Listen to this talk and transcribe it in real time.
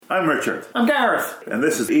I'm Richard. I'm Gareth. And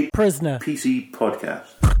this is a Prisoner PC podcast.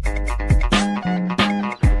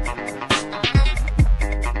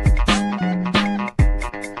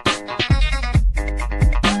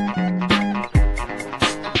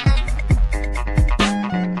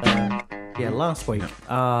 Last week.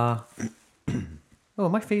 Oh,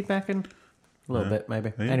 am I feedbacking? A little bit,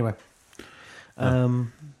 maybe. Yeah. Anyway.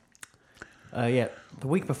 The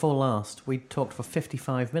week before last, we talked for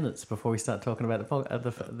 55 minutes before we start talking about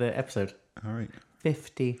the episode. All right.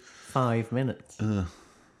 55 minutes.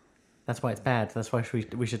 That's why it's bad. That's why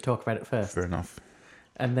we should talk about it first. Fair enough.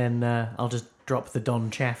 And then I'll just drop the Don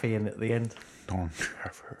Chaffee in at the end. Don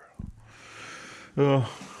Chaffee. Oh.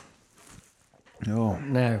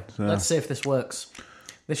 No. Let's see if this works.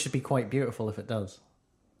 This should be quite beautiful if it does.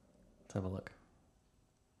 Let's have a look.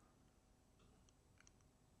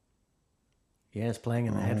 Yeah, it's playing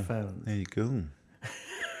in the headphones. There you go.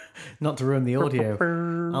 Not to ruin the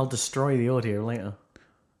audio. I'll destroy the audio later.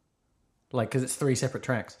 Because it's 3 separate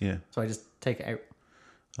tracks. Yeah. So I just take it out.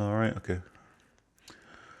 All right, okay.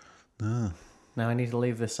 Now I need to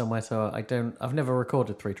leave this somewhere so I've never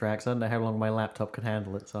recorded 3 tracks. I don't know how long my laptop can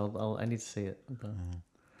handle it, so I need to see it.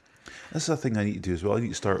 That's the thing I need to do as well. I need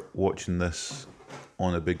to start watching this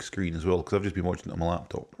on a big screen as well, because I've just been watching it on my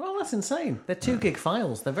laptop. Well, that's insane. They're 2 gig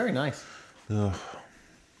files. They're very nice. Ugh.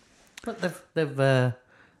 But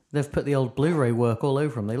they've put the old Blu-ray work all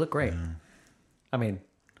over them. They look great. Yeah. I mean,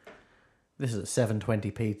 this is a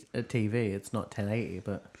 720p TV. It's not 1080,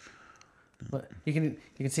 but you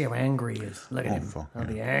can see how angry he is. Look at him. Fuck,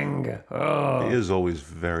 the anger. Oh, He is always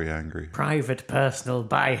very angry. private, personal,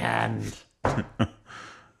 by hand.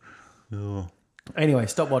 Oh. Anyway,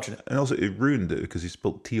 stop watching it. And also, it ruined it because he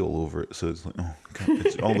spilled tea all over it. So it's like,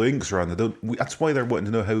 all the ink's ran. That's why they're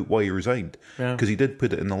wanting to know why he resigned. Because he did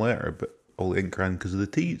put it in the letter, but all the ink ran because of the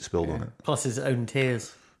tea spilled on it. Plus his own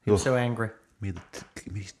tears. He was so angry. Made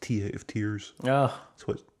his tea out of tears. Oh, That's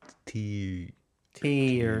what tea.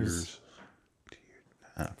 tears.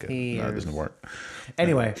 Okay, no, it doesn't work.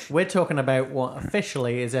 Anyway, we're talking about what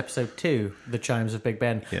officially is episode 2, The Chimes of Big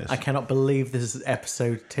Ben. Yes. I cannot believe this is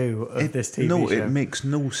episode 2 of this TV No, show. it makes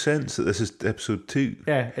no sense that this is episode 2.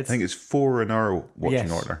 Yeah, I think it's 4 in our watching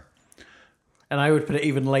Yes. order. And I would put it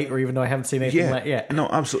even later, even though I haven't seen anything yet. No,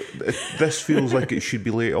 absolutely. This feels like it should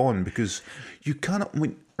be late on because you cannot.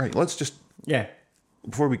 Right, let's just. Yeah.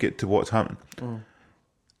 Before we get to what's happening,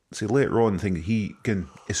 say later on, he can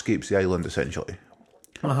escapes the island essentially.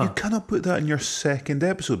 You cannot put that in your second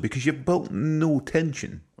episode because you've built no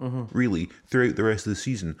tension really throughout the rest of the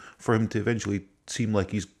season for him to eventually seem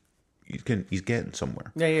like he's getting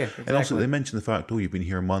somewhere. Yeah, exactly. And also they mention the fact, you've been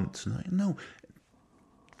here months. And no,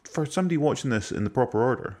 for somebody watching this in the proper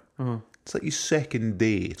order, it's like your second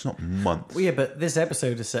day. It's not months. Well, yeah, but this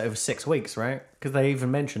episode is set over 6 weeks, right? Because they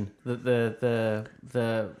even mention that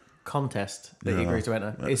the contest that he agrees to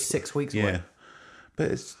enter is 6 weeks away. Yeah.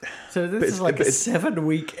 But it's So this is like a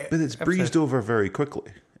 7-week but it's breezed over very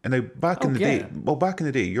quickly. And now back in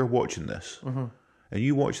the day, you're watching this, and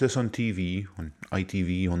you watch this on TV, on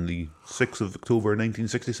ITV, on the 6th of October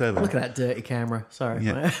 1967. Look at that dirty camera. Sorry.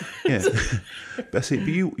 Yeah, yeah. But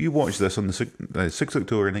you watch this on the 6th of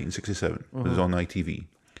October 1967. It was on ITV.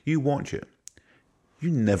 You watch it.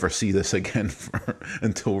 You never see this again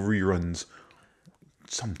until reruns.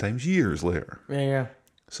 Sometimes years later. Yeah.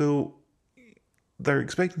 So they're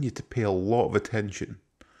expecting you to pay a lot of attention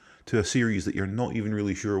to a series that you're not even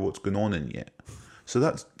really sure what's going on in yet. So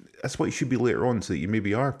that's what you should be later on, so that you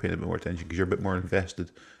maybe are paying a bit more attention because you're a bit more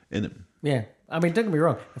invested in it. Yeah. I mean, don't get me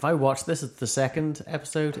wrong. If I watched this as the second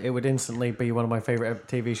episode, it would instantly be one of my favourite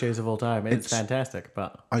TV shows of all time. It's fantastic,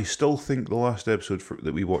 but I still think the last episode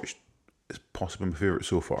that we watched is possibly my favourite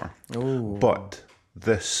so far. Ooh. But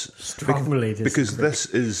this... Strongly because this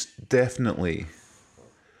is definitely...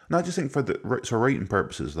 And I just think for writing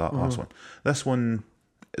purposes, that last one. This one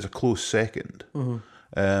is a close second.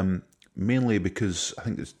 Mainly because I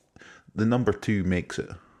think it's the number 2 makes it.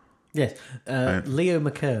 yes, Leo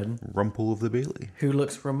McKern, Rumple of the Bailey. who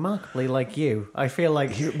looks remarkably like you. I feel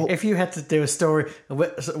like if you had to do a story,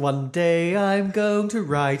 one day I'm going to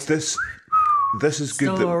write This is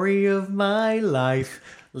good. story of my life.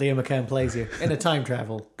 Leo McKern plays you in a time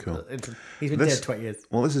travel. Cool. He's been dead 20 years.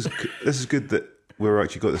 Well, this is good that we've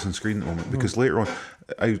actually got this on screen at the moment, because later on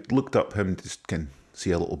I looked up him to just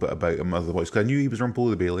see a little bit about him otherwise, because I knew he was Rumple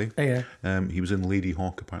of the Bailey. Oh, yeah. He was in Lady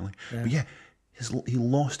Hawk apparently. Yeah. But yeah, he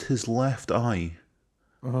lost his left eye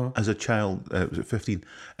as a child. Was it 15?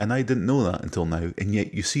 And I didn't know that until now. And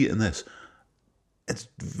yet you see it in this. it's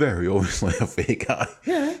very obviously a fake eye.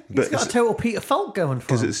 Yeah, he's got a total Peter Falk going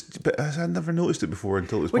for him. But I never noticed it before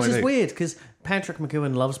until it was Which pointed is out. weird, because Patrick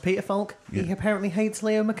McGowan loves Peter Falk. Yeah. He apparently hates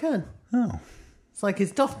Leo McKern. Oh. It's like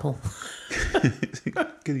his doppel.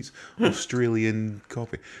 Get his Australian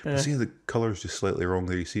copy. Yeah. See how the colour's just slightly wrong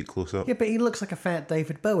there? You see it close up. Yeah, but he looks like a fat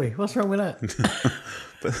David Bowie. What's wrong with that?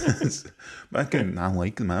 But I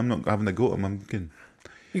like him. I'm not having a go at him. I'm kidding.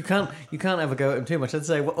 You can't ever go at him too much. I'd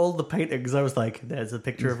say all the paintings, I was like, there's a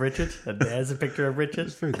picture of Richard, and there's a picture of Richard.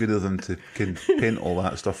 It's very good of them to paint all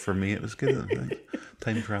that stuff for me. It was good of them.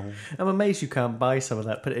 Time travel. I'm amazed you can't buy some of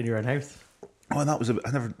that, put it in your own house. Oh, that was I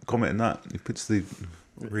never commented on that. He puts the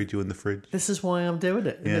radio in the fridge. This is why I'm doing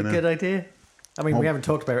it. Isn't Yeah, it a no. good idea? I mean, we haven't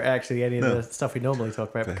talked about actually any of No. the stuff we normally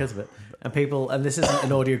talk about because of it. And this isn't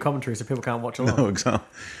an audio commentary, so people can't watch along. No, exactly.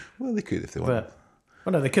 Well, they could if they wanted. But,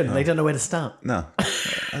 well, no, they couldn't. They don't know where to start. No, at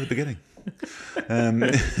the beginning.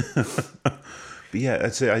 But yeah,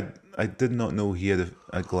 I'd say I did not know he had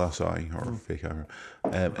a glass eye or fake eye,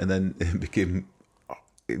 and then it became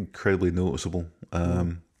incredibly noticeable.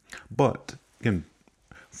 But again,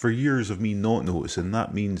 for years of me not noticing,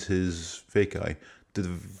 that means his fake eye did a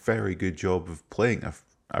very good job of playing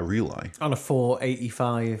a real eye. On a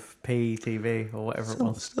 485p TV or whatever it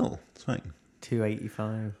was. Still, it's fine.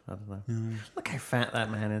 285, I don't know. Look how fat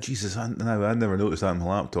that man is. Jesus, I never noticed that on my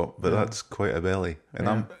laptop, but that's quite a belly. And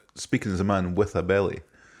I'm speaking as a man with a belly.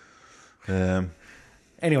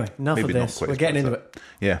 Anyway, enough of maybe not this. quite We're as getting bad into as it.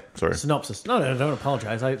 Yeah, sorry. Synopsis. No, don't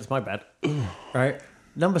apologise. It's my bad. Right?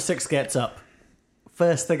 Number 6 gets up.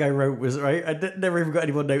 First thing I wrote was, right, never even got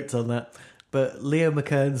any more notes on that. But Leo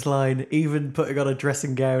McKern's line, even putting on a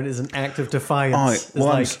dressing gown is an act of defiance.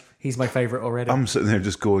 He's my favourite already. I'm sitting there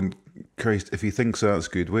just going, Christ, if he thinks that's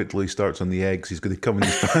good, wait till he starts on the eggs. He's going to come in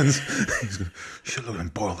his pants. He's going to, should have been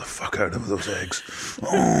boil the fuck out of those eggs.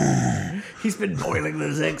 Oh, He's been boiling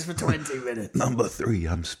those eggs for 20 minutes. number 3,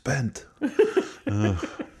 I'm spent. I've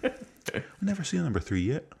never seen number 3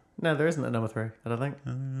 yet. No, there isn't a number 3, I don't think.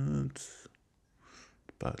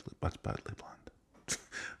 That's badly planned.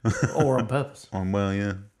 Or on purpose. Well,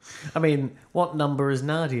 yeah. I mean, what number is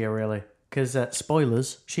Nadia, really? Because,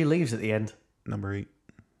 spoilers, she leaves at the end. Number 8.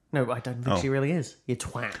 No, I don't think she really is. You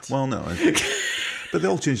twat. Well, no. But they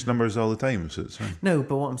all change numbers all the time, so it's fine. No,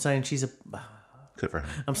 but what I'm saying, Except for him.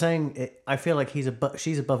 I'm saying, I feel like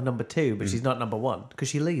she's above number 2, but she's not number 1, because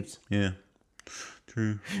she leaves. Yeah.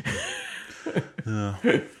 True.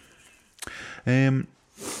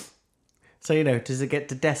 So, does it get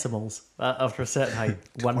to decimals after a certain height?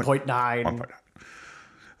 1.9.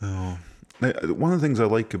 Oh. Now, one of the things I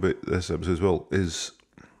like about this episode as well is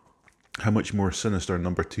how much more sinister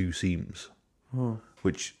number 2 seems.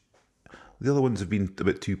 Which the other ones have been a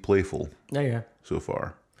bit too playful Yeah. so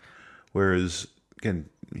far. Whereas, again,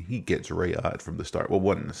 he gets right at it from the start. Well,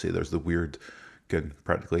 one, I say there's the weird, again,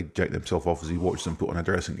 practically jacking himself off as he watches him put on a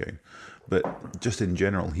dressing gown. But just in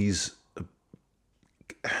general, he's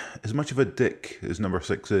as much of a dick as number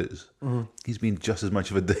 6 is. He's been just as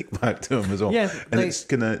much of a dick back to him as well. Yeah, and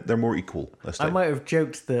they're more equal this time. I might have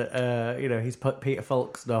joked that, he's put Peter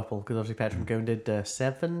Falk's doppel, because obviously Patrick McGowan did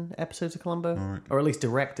 7 episodes of Columbo, or at least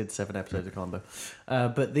directed 7 episodes of Columbo.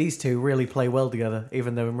 But these two really play well together,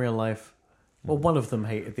 even though in real life, well, one of them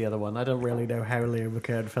hated the other one. I don't really know how Leo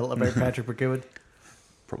McKern felt about Patrick McGowan.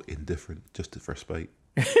 Probably indifferent, just for spite.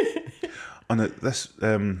 On this,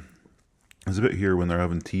 there's a bit here when they're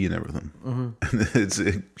having tea and everything, and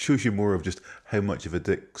it shows you more of just how much of a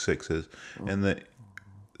dick 6 is, and that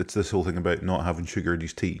it's this whole thing about not having sugar in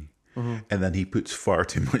his tea, and then he puts far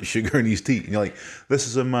too much sugar in his tea, and you're like, this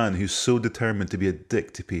is a man who's so determined to be a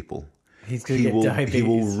dick to people. He's going to get diabetes. He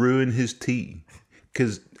will ruin his tea,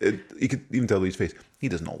 because you could even tell by his face, he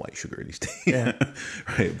does not like sugar in his tea. Yeah.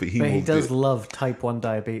 Right, but he does love type 1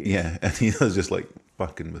 diabetes. Yeah, and he does just like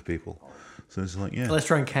fucking with people. So it's like, yeah. Let's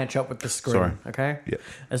try and catch up with the screen, Sorry. okay? Yeah.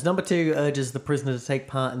 As number 2 urges the prisoner to take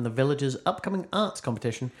part in the village's upcoming arts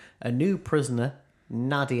competition, a new prisoner,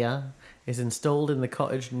 Nadia, is installed in the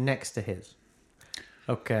cottage next to his.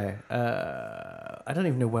 Okay. I don't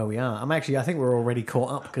even know where we are. I think we're already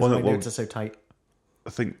caught up because my notes are so tight. I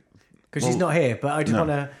think... Because she's not here, but I just want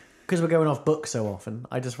to... Because we're going off book so often,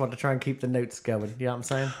 I just want to try and keep the notes going. You know what I'm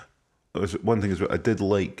saying? One thing is, I did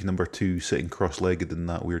like number 2 sitting cross-legged in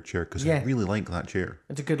that weird chair, because I really like that chair.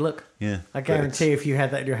 It's a good look. Yeah. I guarantee if you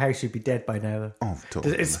had that in your house, you'd be dead by now, though. Oh,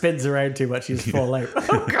 totally. It spins around too much, you just fall out.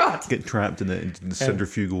 Oh, God! Get trapped in it, and the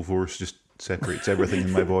centrifugal force just separates everything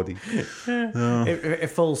in my body. Oh. It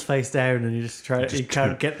falls face down, and you just try.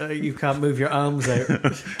 You can't move your arms out.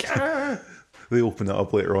 They open it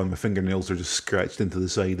up later on. My fingernails are just scratched into the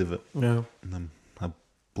side of it. No. And I'm a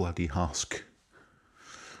bloody husk.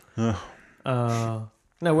 No,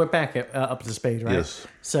 we're back up to speed, right? Yes.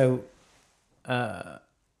 So,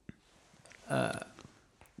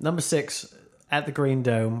 number 6 at the Green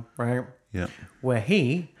Dome, right? Yeah. Where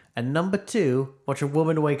he and number 2 watch a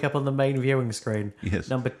woman wake up on the main viewing screen. Yes.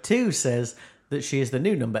 Number 2 says that she is the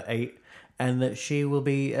new number 8 and that she will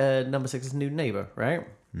be number 6's new neighbour, right?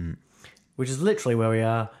 Which is literally where we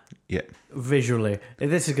are Yeah. visually.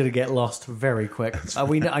 This is going to get lost very quick.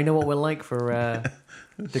 I know what we're like for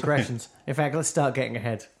digressions. In fact, let's start getting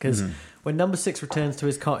ahead. Because when number 6 returns to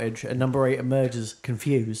his cottage and number 8 emerges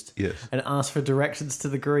confused Yes. and asks for directions to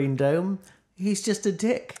the Green Dome, he's just a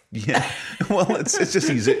dick. Yeah. Well, it's just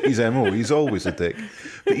his MO. He's always a dick.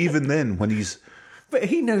 But even then, when he's... But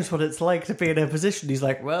he knows what it's like to be in a position. He's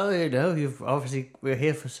like, well, we're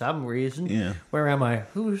here for some reason. Yeah. Where am I?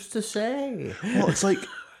 Who's to say? Well, it's like,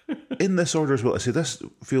 in this order as well, I say this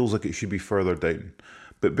feels like it should be further down.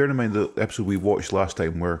 But bear in mind the episode we watched last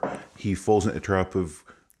time where he falls into the trap of,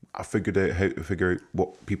 I figured out how to figure out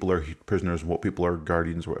what people are prisoners and what people are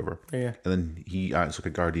guardians or whatever. Yeah. And then he acts like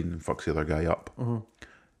a guardian and fucks the other guy up.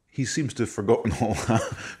 He seems to have forgotten all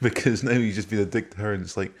that because now he's just been a dick to her, and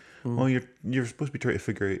it's like, well, you're supposed to be trying to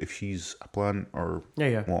figure out if she's a plant or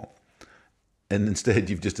what. And instead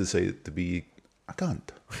you've just decided to be a cunt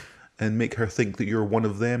and make her think that you're one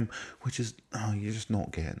of them, which is, you're just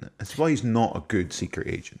not getting it. That's why he's not a good secret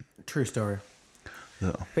agent. True story.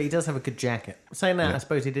 No. But he does have a good jacket. Saying that, I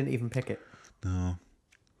suppose he didn't even pick it. No.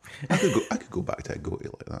 I could go back to a goatee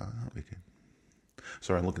like that. That'd be good.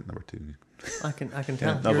 Sorry, I'm looking at number 2. I can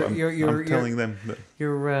tell. Yeah, no, I'm telling them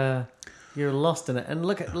that. You're lost in it. And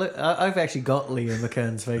look, I've actually got Liam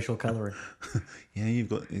McKern's facial colouring. Yeah, you've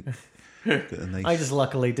got a nice... I just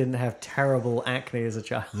luckily didn't have terrible acne as a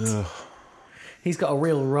child. He's got a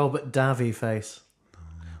real Robert Davi face.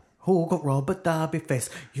 Who got Robert Darby face?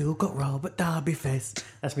 You got Robert Darby face.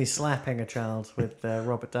 That's me slapping a child with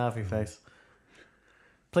Robert Darby face.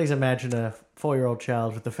 Please imagine a 4-year-old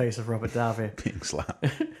child with the face of Robert Darby. being slapped.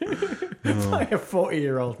 By a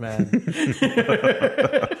 40-year-old man.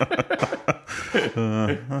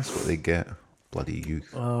 That's what they get. Bloody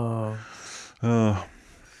youth. Oh.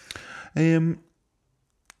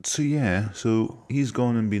 So he's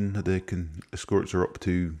gone and been a dick and escorts her up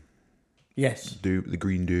to Yes. the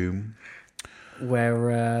Green Dome.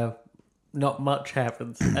 Where not much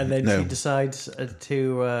happens. And then she decides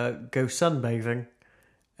to go sunbathing.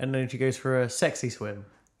 And then she goes for a sexy swim.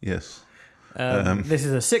 Yes. This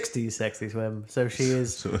is a 60s sexy swim. So she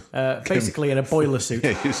is basically in a boiler suit.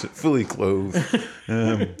 Yeah, she's fully clothed.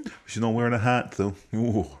 She's not wearing a hat, though.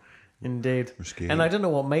 Ooh. Indeed. And I don't know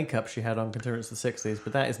what makeup she had on considering it's the 60s,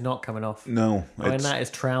 but that is not coming off. No. And that is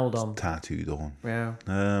troweled on. Tattooed on. Yeah.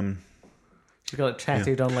 She's got it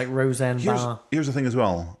tattooed on like Roseanne Barr. Here's the thing as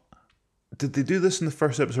well. Did they do this in the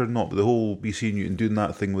first episode or not? But the whole BC Newton doing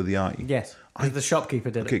that thing with the eye? Yes. Because the shopkeeper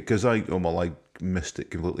did Okay, it. because I missed it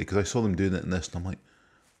completely. Because I saw them doing it in this and I'm like,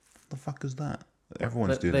 what the fuck is that?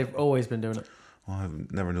 Everyone's doing it. They've always been doing it. Well,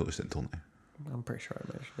 I've never noticed it until now. I'm pretty sure I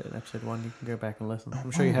mentioned it in episode 1. You can go back and listen.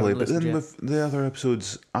 I'm sure you haven't listened but then yet. with the other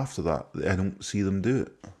episodes after that, I don't see them do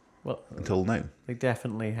it Well, until now. they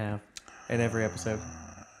definitely have in every episode.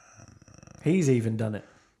 He's even done it.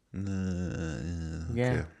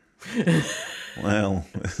 Okay. Yeah. Well,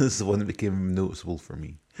 this is the one that became noticeable for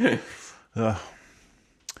me. Yeah.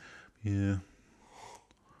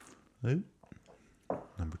 Oh,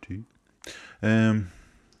 number 2.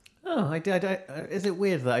 Oh, is it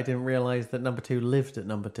weird that I didn't realise that number 2 lived at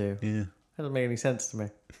number 2? Yeah. That doesn't make any sense to me.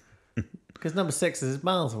 Because number 6 is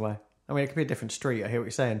miles away. I mean, it could be a different street, I hear what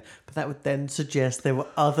you're saying. But that would then suggest there were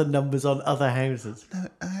other numbers on other houses. Now,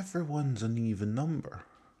 everyone's an even number.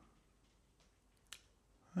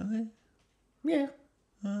 Are they? Yeah.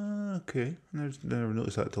 Okay. Never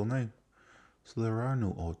noticed that till now. So there are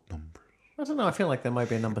no odd numbers. I don't know, I feel like there might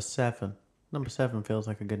be a number 7. Number 7 feels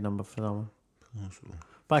like a good number for that one. Possible.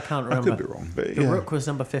 But I can't I remember. could be wrong, but The yeah. Rook was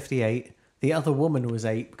number 58. The other woman was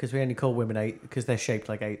 8, because we only call women 8, because they're shaped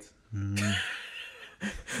like 8s.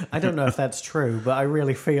 I don't know if that's true, but I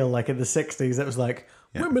really feel like in the 60s it was like,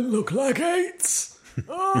 women look like 8s.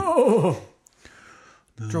 Oh!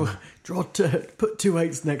 Put 2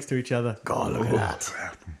 8s next to each other. God, look at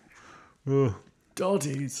that. Oh,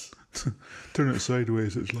 Doddies. turn it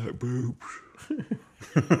sideways, it's like boobs.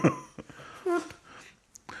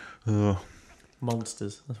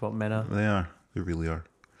 Monsters. That's what men are. They are. They really are.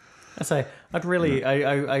 I say, I'd really,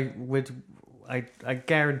 I would, I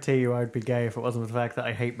guarantee you I'd be gay if it wasn't for the fact that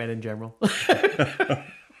I hate men in general.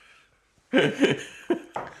 They're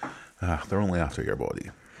only after your body.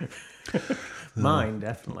 Mine,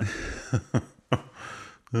 definitely.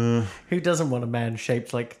 Who doesn't want a man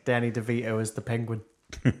shaped like Danny DeVito as the Penguin?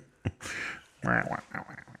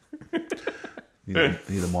 You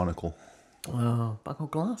need a monocle. Oh, buckle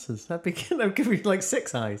glasses. That'd give you like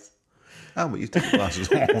 6 eyes. Ah, but you take the glasses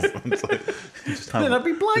off. It's like, you just have, Then I'd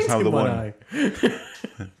be blind just have in the one one. eye.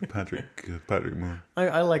 Patrick Moore.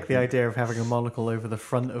 I like the idea of having a monocle over the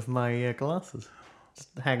front of my glasses, just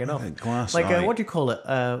hanging off. Glass Like eye. what do you call it?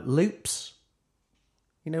 Loops.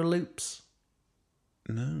 You know loops.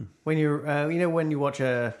 No. When you're, when you watch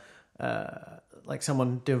like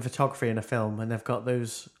someone doing photography in a film and they've got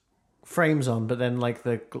those frames on, but then like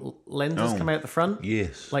the lenses come out the front.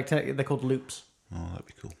 Yes. Like they're called loops. Oh, that'd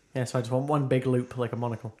be cool. Yeah, so I just want one big loop like a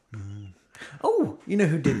monocle. Oh, you know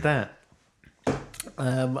who did that?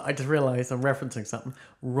 I just realised I'm referencing something.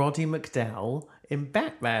 Roddy McDowall in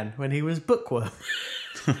Batman when he was Bookworm.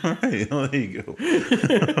 Right, oh, there you go.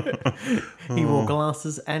 He wore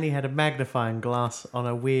glasses and he had a magnifying glass on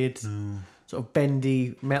a weird sort of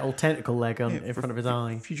bendy metal tentacle leg in front of his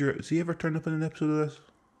eye. Future, has he ever turned up in an episode of this?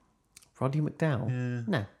 Roddy McDowall?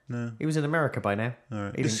 Yeah. No. He was in America by now. All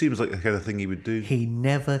right. He This seems like the kind of thing he would do. He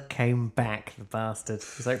never came back, the bastard.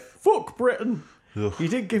 He's like, fuck Britain. Ugh. You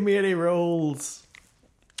didn't give me any roles.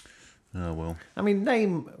 Oh, well. I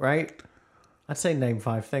mean, right? I'd say name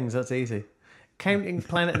 5 things. That's easy. Counting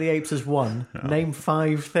Planet of the Apes as one, name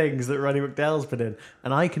 5 things that Roddy McDowall's been in,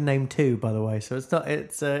 and I can name 2, by the way. So it's not.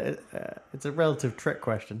 It's a relative trick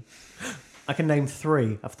question. I can name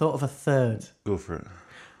 3. I've thought of a third. Go for it.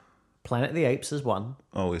 Planet of the Apes is one.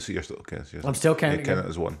 Oh, so you're still okay. So I'm still counting. Count it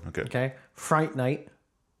as one. Okay. Okay. Fright Night,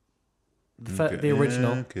 the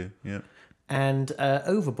original, Yeah, okay. Yeah. and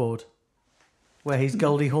Overboard, where he's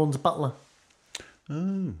Goldie Hawn's butler.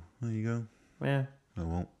 Oh, there you go. Yeah. I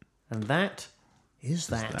won't. And that is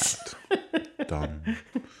that. Done.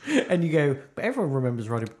 And you go, but everyone remembers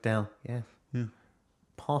Roddy McDowall. Yeah. Yeah.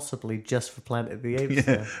 Possibly just for Planet of the Apes. Yeah.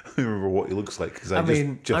 though. I remember what he looks like. Cause I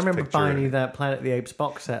remember picture buying it. you that Planet of the Apes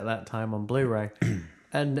box set at that time on Blu-ray.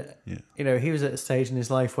 And, he was at a stage in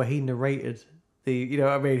his life where he narrated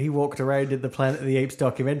he walked around in the Planet of the Apes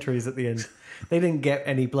documentaries at the end. They didn't get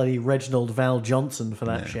any bloody Reginald Val Johnson for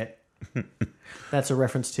that shit. That's a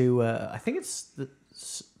reference to, I think it's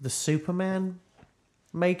the Superman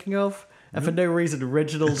making of. And for no reason,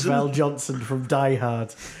 Reginald Val Johnson from Die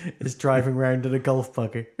Hard is driving around in a golf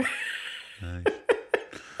buggy. Nice.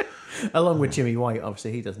 Along with Jimmy White,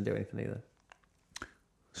 obviously, he doesn't do anything either.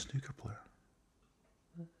 Snooker player.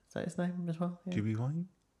 Is that his name as well? Yeah. Jimmy White?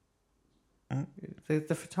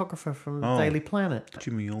 The photographer from Daily Planet.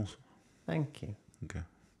 Jimmy Olsen. Thank you. Okay.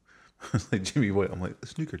 It's like Jimmy White. I'm like, the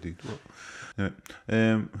snooker dude. What?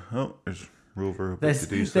 Anyway, there's Rover. There's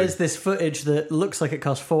this footage that looks like it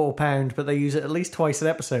costs £4, but they use it at least twice an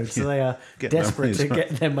episode, so they are desperate to get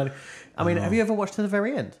their money. I mean, have you ever watched to the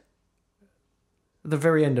very end? The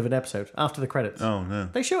very end of an episode, after the credits. Oh, no.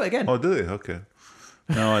 They show it again. Oh, do they? Okay.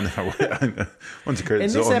 No, I never went. Once the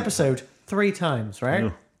credits In this on. episode, 3 times,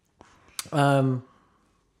 right? No.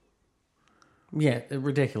 Yeah,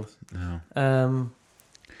 ridiculous. No.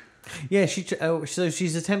 Yeah, so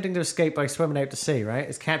she's attempting to escape by swimming out to sea, right?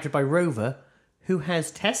 Is captured by Rover, who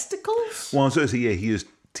has testicles? Well, I was going to say, he is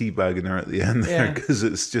teabagging her at the end there, Yeah. because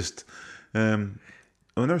it's just... I've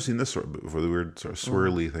never seen this sort of bit before, the weird sort of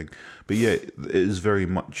swirly thing. But yeah, it is very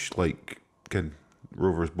much like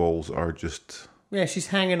Rover's balls are just... Yeah, she's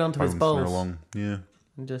hanging onto his bouncing her balls. along. Yeah.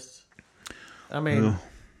 And just... I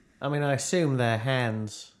assume they're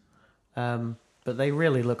hands, but they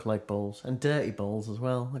really look like balls, and dirty balls as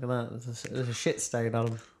well. Look at that. There's a shit stain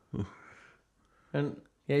on them. And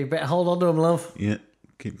yeah, you better hold on to them, love. Yeah.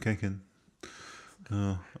 Keep kicking.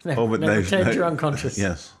 Oh, Never pretend you're unconscious.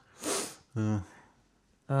 Yes.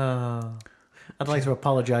 I'd like to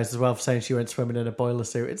apologise as well for saying she went swimming in a boiler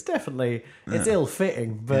suit. It's definitely it's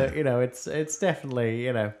ill-fitting, but it's definitely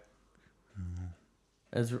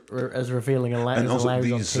as revealing as And also allowed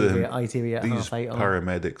on these, TV at ITV at these 8:30.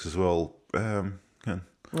 paramedics as well.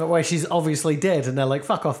 Where she's obviously dead, and they're like,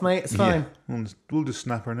 "Fuck off, mate. It's fine." Yeah, we'll just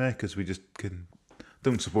snap her neck as we just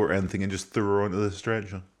don't support anything and just throw her onto the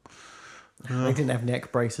stretcher. They didn't have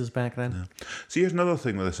neck braces back then. Yeah. So here's another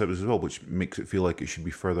thing with this episode as well, which makes it feel like it should be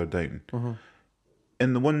further down. Mm-hmm.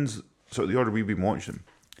 In the ones, sort of the order we've been watching,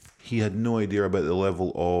 he had no idea about the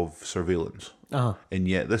level of surveillance. Uh-huh. And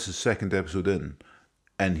yet this is second episode in,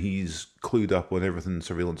 and he's clued up on everything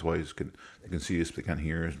surveillance-wise. They can see us, but they can't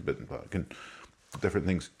hear us, but different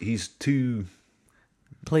things. He's too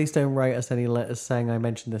Please don't write us any letters saying I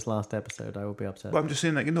mentioned this last episode. I will be upset. But I'm just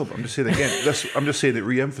saying that, but I'm just saying again, I'm just saying it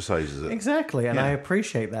re-emphasises it. Exactly, and I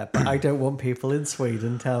appreciate that, but I don't want people in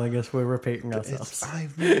Sweden telling us we're repeating ourselves.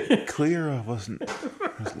 I've made it clear I wasn't.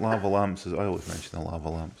 There's lava lamps. I always mention the lava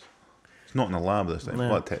lamps. It's not in the lab this time,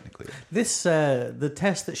 but technically. This, the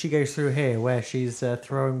test that she goes through here, where she's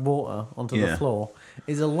throwing water onto the floor,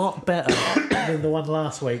 is a lot better than the one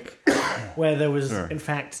last week, where there was, in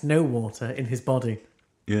fact, no water in his body.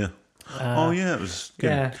 Yeah. It was good.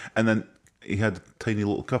 Yeah. And then he had a tiny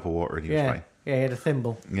little cup of water and he was fine. Yeah, he had a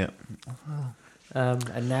thimble. Yeah.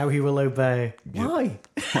 And now he will obey. Why?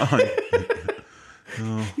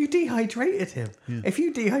 You dehydrated him. Yeah. If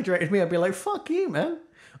you dehydrated me, I'd be like, fuck you, man.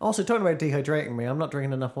 Also, talking about dehydrating me, I'm not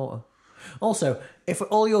drinking enough water. Also, if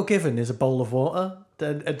all you're given is a bowl of water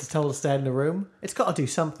and to tell to stay in the room, it's got to do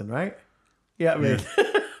something, right? You know what I mean?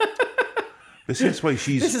 That's why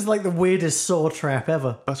she's... This is like the weirdest saw trap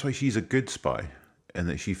ever. That's why she's a good spy, and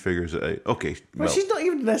that she figures it out. Okay, well, she's not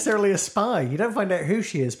even necessarily a spy. You don't find out who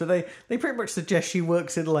she is, but they pretty much suggest she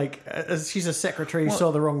works in, like, she's a secretary who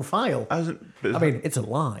saw the wrong file. I mean, it's a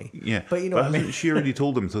lie. Yeah, but you know what I mean? She already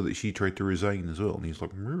told him so that she tried to resign as well, and he's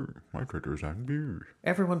like, I tried to resign.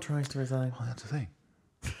 Everyone tries to resign. Well, that's the thing.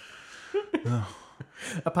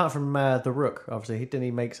 Apart from the Rook, obviously, didn't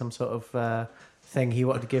he make some sort of thing he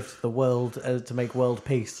wanted to give to the world to make world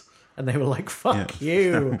peace? And they were like, "Fuck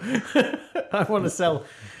you! I want to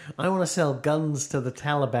sell guns to the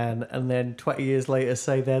Taliban," and then 20 years later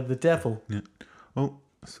say they're the devil. Yeah. Oh,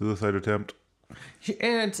 suicide attempt.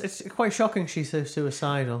 It's quite shocking. She's so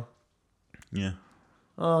suicidal. Yeah.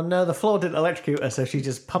 Oh no, the floor didn't electrocute her, so she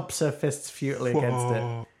just pumps her fists futilely against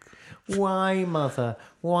it. Why, mother?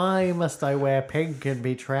 Why must I wear pink and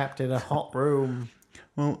be trapped in a hot room?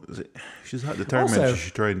 Well, she's that determined. Also, she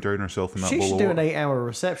should try and drown herself in that bowl of water. She should do an 8-hour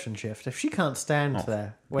reception shift. If she can't stand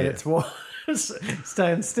there when it's warm,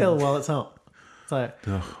 stand still while it's hot. So,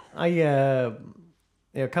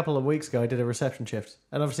 a couple of weeks ago, I did a reception shift,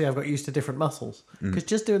 and obviously I've got used to different muscles because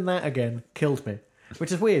just doing that again killed me.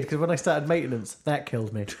 Which is weird because when I started maintenance, that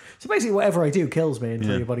killed me. So basically, whatever I do kills me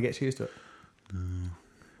until your body gets used to it.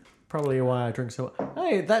 Probably why I drink so much.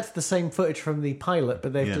 Hey, that's the same footage from the pilot,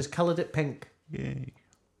 but they've just coloured it pink. Yay.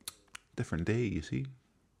 Different day, you see.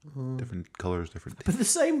 Different colours, different day. But the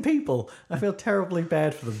same people. I feel terribly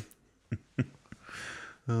bad for them.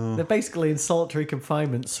 They're basically in solitary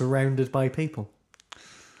confinement surrounded by people.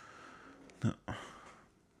 No.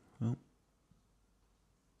 Well.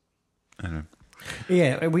 I don't know.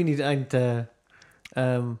 Yeah, we need...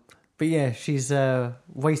 but yeah, she's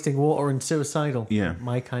wasting water and suicidal. Yeah.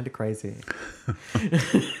 My kind of crazy.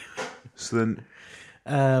 So then...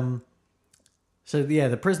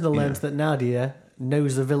 the prisoner learns that Nadia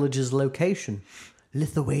knows the village's location.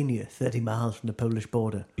 Lithuania, 30 miles from the Polish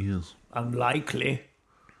border. Yes. Unlikely.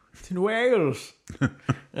 It's in Wales.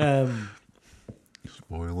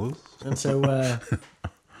 Spoilers. And so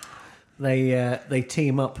they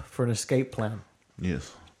team up for an escape plan.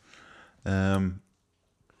 Yes.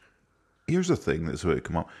 Here's the thing that's about to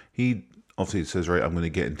come up. He obviously says, right, I'm going to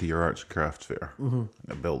get into your arts and crafts fair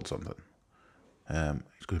and build something.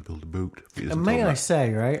 He's going to build a boat. And may I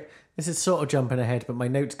say, right, this is sort of jumping ahead, but my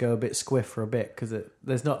notes go a bit squiff for a bit because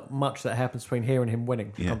there's not much that happens between here and him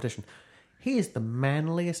winning the competition. He is the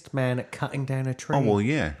manliest man at cutting down a tree. Oh, well,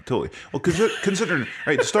 yeah, totally. Well, considering,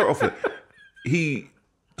 right, to start off with, he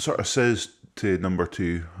sort of says to number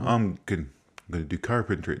 2, I'm going to do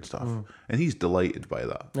carpentry and stuff. And he's delighted by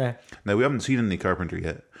that. Yeah. Now, we haven't seen any carpentry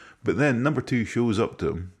yet. But then number 2 shows up to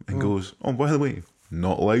him and goes, oh, by the way,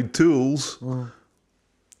 not allowed tools.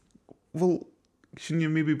 Well, shouldn't you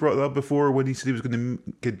maybe brought that up before when he said he was going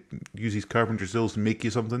to use his carpentry skills to make you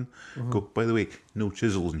something? Go, by the way, no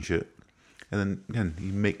chisels and shit. And then again,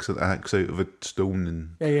 he makes an axe out of a stone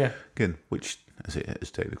and again, which I say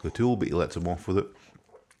is technically a tool, but he lets him off with it.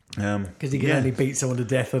 Because he can only beat someone to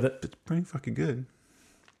death with it. It's pretty fucking good.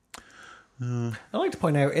 I'd like to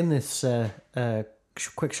point out in this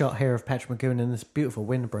quick shot here of Patrick McGowan in this beautiful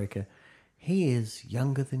windbreaker, he is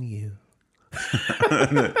younger than you.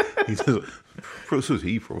 He does. So is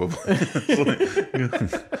he probably.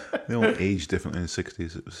 They all age differently in the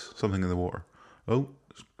 60s. It was something in the water. Oh,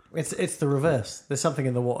 it's the reverse. There's something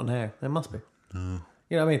in the water now. There must be. You know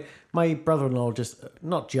what I mean? My brother-in-law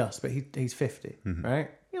but he's 50, right?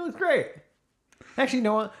 He looks great. Actually, you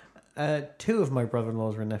know what? 2 of my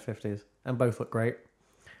brother-in-laws are in their 50s and both look great.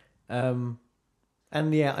 And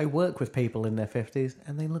yeah, I work with people in their 50s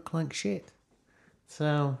and they look like shit.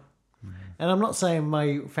 So, and I'm not saying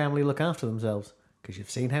my family look after themselves because you've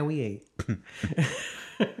seen how we eat.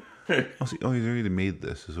 he's already made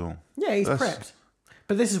this as well. Yeah, he's prepped.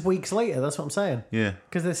 But this is weeks later. That's what I'm saying. Yeah.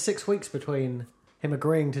 Because there's 6 weeks between him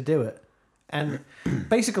agreeing to do it. And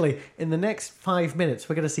basically, in the next 5 minutes,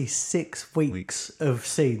 we're going to see 6 weeks of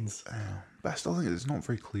scenes. But I still think it's not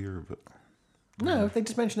very clear. But No, they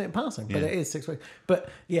just mention it in passing, but Yeah. it is 6 weeks. But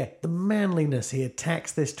yeah, the manliness he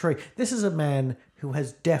attacks this tree. This is a man who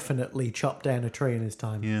has definitely chopped down a tree in his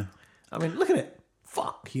time. yeah. I mean, look at it.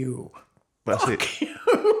 Fuck you. But Fuck you.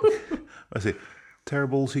 I say,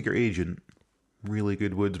 terrible secret agent, really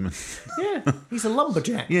good woodsman. Yeah, he's a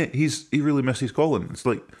lumberjack. Yeah, he really missed his calling. It's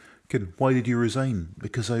like, kid, why did you resign?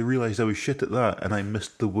 Because I realised I was shit at that and I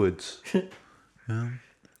missed the woods. Yeah.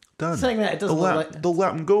 Done. Saying that, it doesn't look like... They'll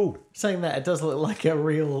let him go. Saying that, it does look like a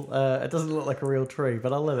real... it doesn't look like a real tree,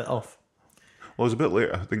 but I'll let it off. Well, it was a bit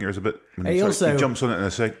later. I think there's a bit... When He he also- jumps on it in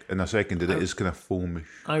a second and it is kind of foamish.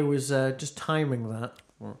 I was just timing that.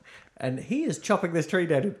 And he is chopping this tree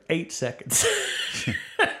down in 8 seconds.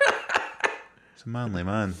 It's a manly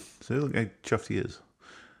man. So look how chuffed he is.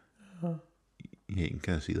 Yeah, you can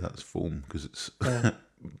kind of see that's foam because it's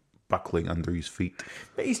buckling under his feet.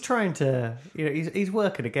 But he's trying to... You know, he's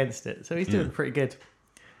working against it, so he's doing pretty good.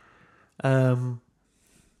 Yeah,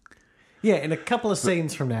 in a couple of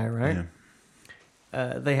scenes from now, right?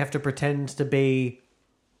 Yeah. They have to pretend to be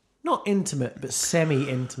not intimate, but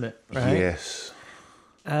semi-intimate, right? Yes.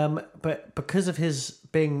 But because of he's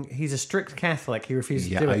a strict Catholic, he refuses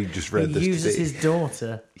to Yeah, do it. I just read he this uses today. his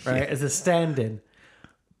daughter, right, as a stand-in.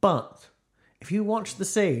 But if you watch the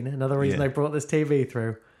scene, another reason Yeah. I brought this TV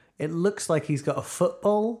through, it looks like he's got a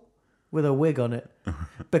football with a wig on it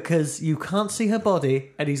because you can't see her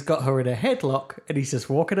body, and he's got her in a headlock, and he's just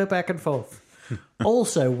walking her back and forth.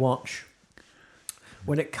 Also, watch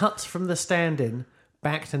when it cuts from the stand-in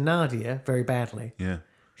back to Nadia very badly. Yeah.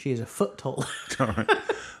 She is a foot tall. All right.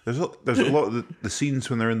 There's a lot of the scenes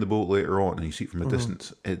when they're in the boat later on and you see it from a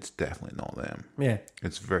distance, it's definitely not them. Yeah.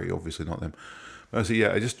 It's very obviously not them. But I say,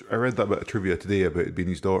 yeah, I read that bit of trivia today about it being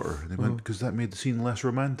his daughter. And they went, because that made the scene less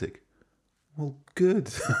romantic. Well, good.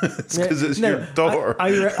 It's because it's your daughter.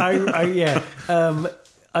 Yeah.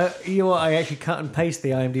 You know what? I actually cut and paste the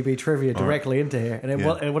IMDb trivia directly into here. And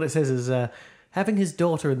what it says is, having his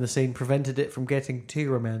daughter in the scene prevented it from getting too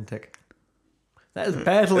romantic. That is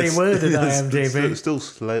badly worded, IMDb. It's still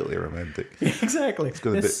slightly romantic. Exactly.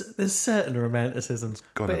 There's certain romanticism,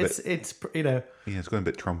 but it's you know. Yeah, it's going a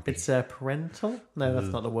bit Trumpy. It's parental. No,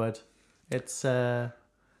 that's not the word. It's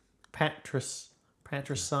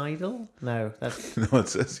patricidal. No, that's No, it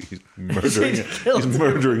says he's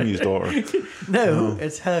murdering his daughter. no.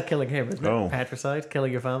 It's her killing him, isn't it? Oh. Patricide,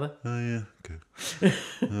 killing your father. Oh yeah, okay.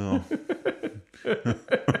 Oh.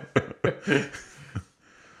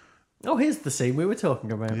 Oh, here's the scene we were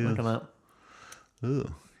talking about. Yes. Look at that. Oh,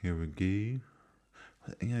 here we go.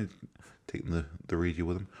 Yeah, taking the radio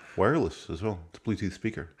with him. Wireless as well. It's a Bluetooth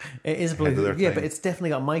speaker. It is Ahead of their Bluetooth. Yeah, time. but it's definitely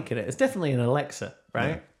got a mic in it. It's definitely an Alexa,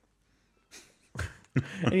 right?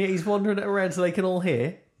 And yet he's wandering it around so they can all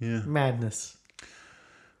hear. Yeah. Madness.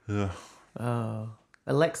 Yeah. Oh.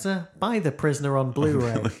 Alexa, buy The Prisoner on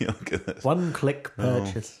Blu-ray. Look at this. One-click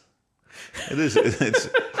purchase. It is.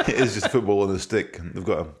 It is just football on a stick. And they've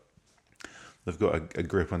got a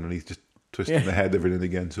grip underneath, just twisting the head every now and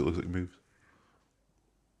again, so it looks like it moves.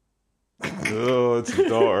 Oh, it's a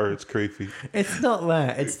daughter. It's creepy. It's not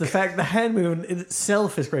that. It's the fact the hand movement in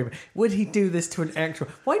itself is creepy. Would he do this to an actual...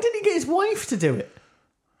 Why didn't he get his wife to do it?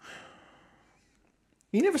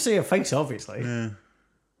 You never see her face, obviously. Yeah.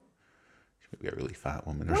 She might be a really fat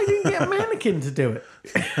woman. Why didn't he get a mannequin to do it?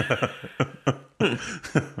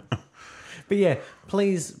 But yeah,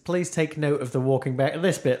 please take note of the walking back.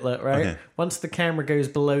 This bit, look, right? Okay. Once the camera goes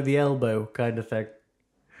below the elbow kind of thing.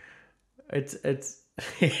 It's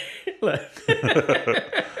look.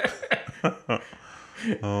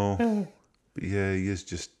 Oh. But yeah, he is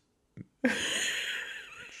just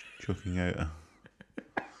choking out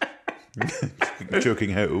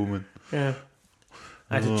choking out a woman. Yeah.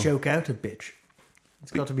 I had to choke out a bitch.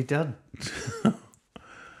 It's got to be done.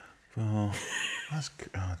 Oh,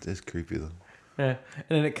 it is creepy though. Yeah. And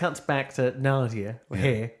then it cuts back to Nadia. We're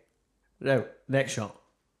here. No, next shot.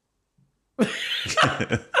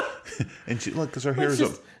 And she, because her hair is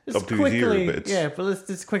Let's up to his ear, but it's, yeah, but let's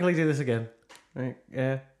just quickly do this again. Right?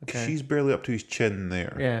 Yeah. Okay. she's barely up to his chin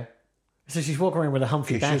there. Yeah. So she's walking around with a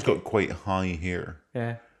humpy Okay, back. she's got quite high hair.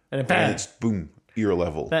 Yeah. And a And bad. it's boom, ear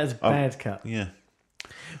level. That is a bad cut. Yeah.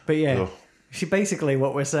 But yeah. Ugh. She basically,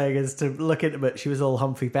 what we're saying is to look at him, but she was all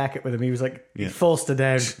Humphrey Backett with him. He was like, he Yeah. forced her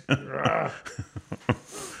down.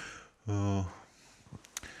 Oh.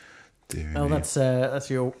 Dear Oh, me. that's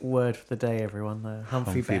your word for the day, everyone.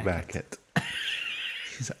 Humphrey Humphrey Backett. Backett.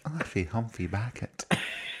 She's Humphrey Backett.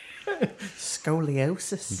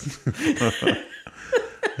 Scoliosis.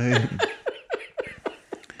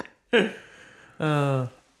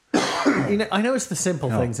 I know it's the simple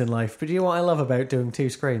things in life, but do you know what I love about doing two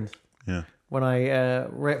screens? Yeah. When I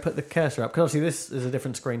put the cursor up, because obviously this is a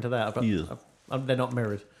different screen to that, but Yeah. they're not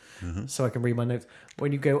mirrored, so I can read my notes.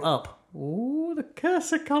 When you go up, ooh, the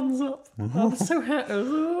cursor comes up. I'm so happy.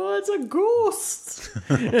 Oh, it's a ghost.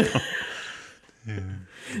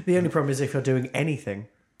 The only problem is if you're doing anything,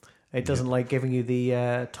 it doesn't like giving you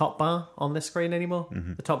the top bar on this screen anymore.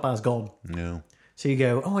 The top bar's gone. No. So you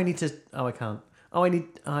go, I can't.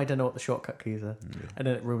 I don't know what the shortcut keys are. And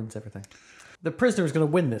then it ruins everything. The Prisoner is going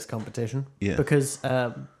to win this competition because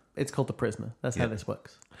it's called The Prisoner. That's how this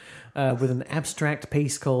works. With an abstract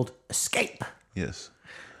piece called Escape. Yes.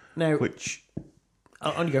 Now, Which...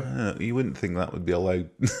 on you go. you wouldn't think that would be allowed.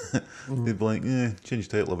 They'd be like, change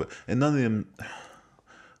the title of it. And none of them...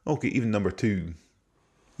 Okay, even number 2,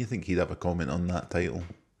 you think he'd have a comment on that title.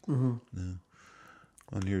 No.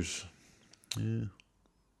 And here's... Yeah.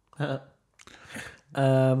 Got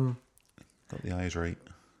the eyes right.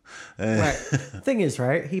 Right. Thing is,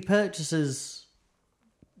 right, he purchases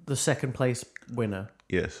the second place winner.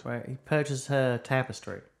 Yes. Right? He purchases her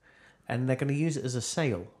tapestry. And they're going to use it as a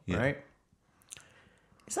sale, right?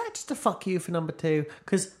 Is that just a fuck you for number 2?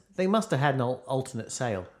 Because they must have had an alternate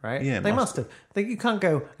sale, right? Yeah, they must have. You can't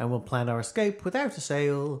go, and we'll plan our escape without a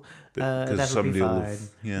sale. That'll be fine.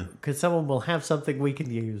 Because someone will have something we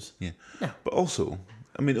can use. Yeah. No. But also,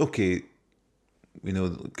 I mean, okay, we know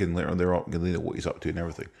again later on they're all going to know what he's up to and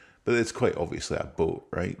everything. But it's quite obviously a boat,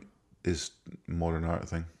 right? Is modern art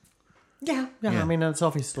thing. Yeah. I mean, it's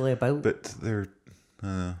obviously a boat. But they're,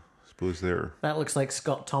 I suppose they're... That looks like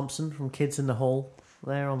Scott Thompson from Kids in the Hall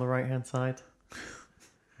there on the right-hand side.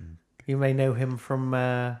 You may know him from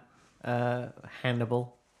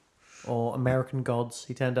Hannibal or American Gods.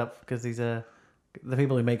 He turned up because he's the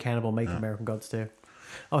people who make Hannibal make American Gods too.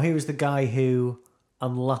 Oh, he was the guy who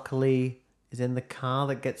unluckily is in the car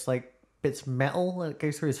that gets like bits of metal that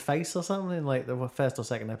goes through his face or something in like the first or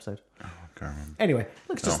second episode. Oh, I can't remember. Anyway,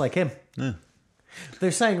 looks just like him. Yeah.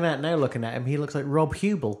 They're saying that now looking at him, he looks like Rob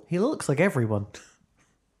Hubel. He looks like everyone.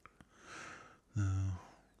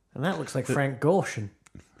 And that looks like Frank Gorshin.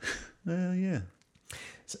 Yeah.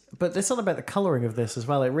 But there's something about the colouring of this as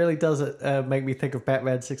well. It really does make me think of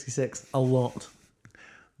Batman 66 a lot.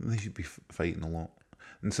 They should be fighting a lot.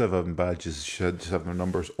 Instead of having badges, they should just have their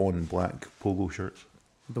numbers on black polo shirts.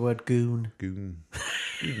 The word goon. Goon.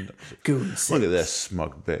 Goon. Look at this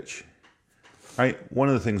smug bitch. Right, one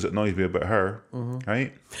of the things that annoys me about her,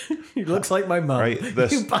 right? He looks like my mum. Right,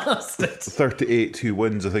 this You bastard. 38 who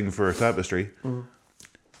wins a thing for a tapestry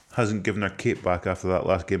hasn't given her cape back after that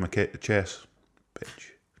last game of chess.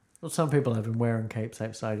 Bitch. Well, some people have been wearing capes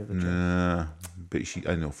outside of the gym. Nah, but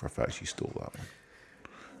I know for a fact she stole that one.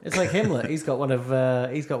 It's like Himmler. He's got one of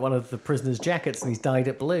the prisoner's jackets and he's dyed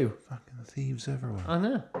it blue. Fucking thieves everywhere. I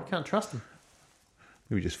know. You can't trust them.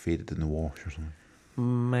 Maybe just faded in the wash or something.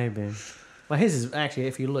 Maybe. Well, his is actually,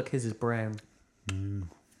 if you look, his is brown.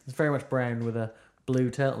 It's very much brown with a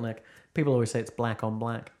blue turtleneck. People always say it's black on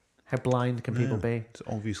black. How blind can people be? It's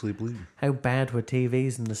obviously blue. How bad were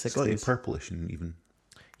TVs in the 60s? Slightly purplish and even.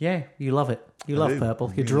 Yeah, you love it. You love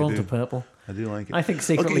purple. You're drawn to purple. I do like it. I think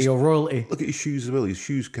secretly you're royalty. Look at his shoes as well. His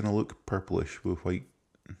shoes kind of look purplish with white.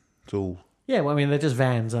 So. Yeah, well, I mean, they're just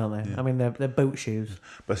Vans, aren't they? Yeah. I mean, they're boat shoes.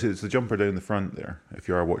 But I see it's the jumper down the front there, if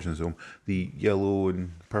you are watching this home. The yellow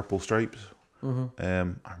and purple stripes. I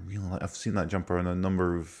really like. I've seen that jumper on a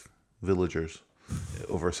number of villagers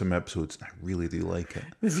over some episodes, and I really do like it.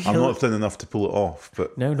 I'm not thin enough to pull it off,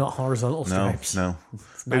 but no, not horizontal stripes. No,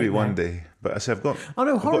 maybe one day. But I say I've got. Oh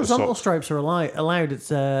no, horizontal stripes are allowed.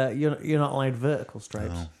 It's you're not allowed vertical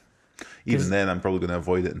stripes. No. Even then, I'm probably going to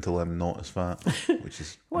avoid it until I'm not as fat, which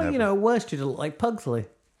is well, never. You know, worst you'd look like Pugsley.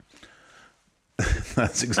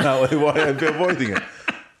 That's exactly why I'd be avoiding it.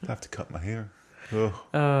 I'd have to cut my hair.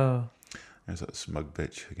 Oh. There's that smug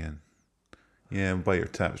bitch again. Yeah, buy your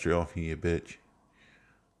tapestry off you bitch.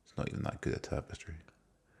 It's not even that good a tapestry.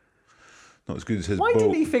 Not as good as his boat. Why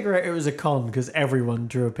didn't he figure out it was a con? Because everyone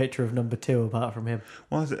drew a picture of number 2 apart from him.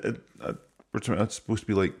 Well, it's supposed to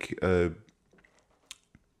be like the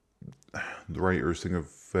writers thing of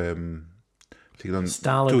taking on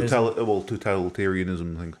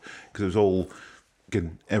totalitarianism things. Because it was all,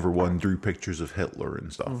 again, everyone drew pictures of Hitler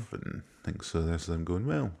and stuff and things. So there's them going,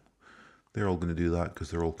 well, they're all going to do that because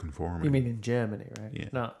they're all conforming. You mean in Germany, right?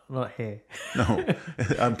 Yeah. Not here. No,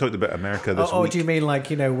 I'm talking about America this week. Oh, do you mean like,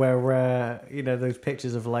 where, those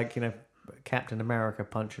pictures of like, Captain America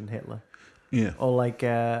punching Hitler? Yeah. Or like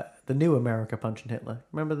the new America punching Hitler.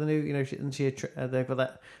 Remember the new, you know, they've got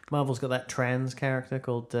that, Marvel's got that trans character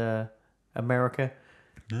called America.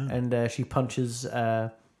 Yeah. And she punches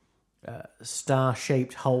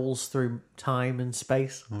star-shaped holes through time and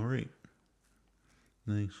space. All right.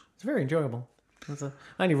 Nice. It's very enjoyable. I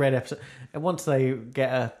only read episode, and once they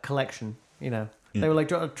get a collection, you know, they were like,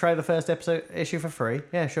 "Do you want to try the first issue for free?"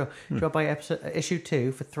 Yeah, sure. Do you want to buy issue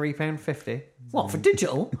 2 for £3.50? What, for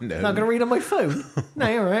digital? No. Not going to read on my phone? No,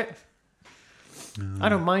 you're all right. I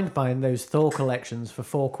don't mind buying those Thor collections for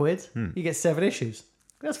 £4. You get 7 issues.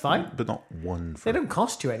 That's fine. But not one. They don't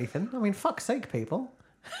cost you anything. I mean, fuck's sake, people.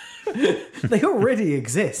 They already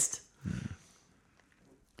exist.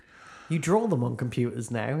 You draw them on computers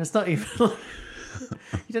now. It's not even like,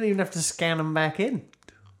 you don't even have to scan them back in.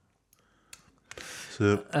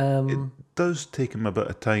 So it does take them a bit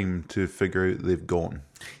of time to figure out they've gone.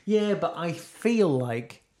 Yeah, but I feel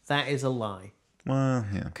like that is a lie. Well,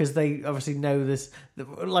 yeah. Because they obviously know this.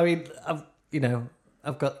 I mean, I've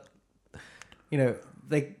got,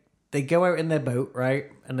 they go out in their boat,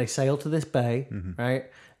 right? And they sail to this bay,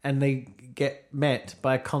 right? And they get met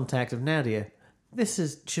by a contact of Nadia.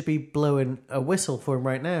 This should be blowing a whistle for him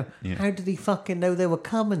right now. Yeah. How did he fucking know they were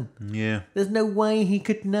coming? Yeah. There's no way he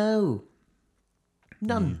could know.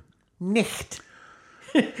 None. Nicht.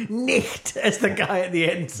 Nicht, as the guy at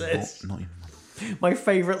the end says. Not even. My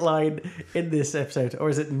favourite line in this episode, or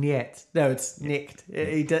is it niet? No, it's nicht.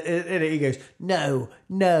 He goes, no,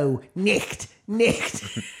 nicht.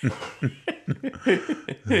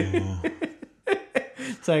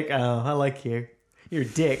 It's like, oh, I like you. You're a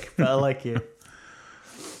dick, but I like you.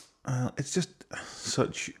 It's just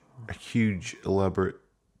such a huge, elaborate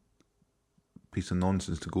piece of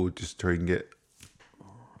nonsense to go just try and get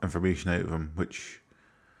information out of him, which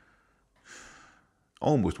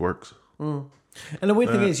almost works. And the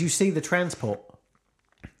weird thing is, you see the transport.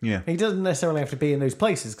 Yeah. He doesn't necessarily have to be in those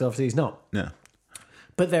places, because obviously he's not. Yeah.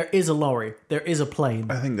 But there is a lorry, there is a plane.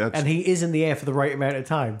 I think that's... And he is in the air for the right amount of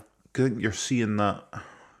time. I think you're seeing that...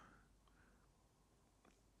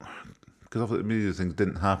 Because obviously maybe the things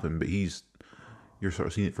didn't happen, but you're sort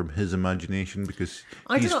of seeing it from his imagination, because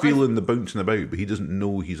he's feeling the bouncing about, but he doesn't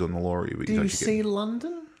know he's on the lorry. But do you see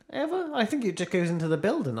London ever? I think it just goes into the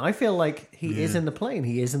building. I feel like he is in the plane.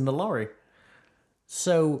 He is in the lorry.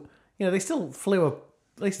 So, they still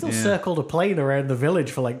circled a plane around the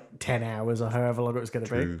village for like 10 hours or however long it was going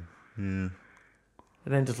to be. Yeah. And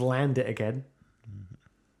then just land it again.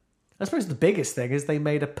 I suppose the biggest thing is they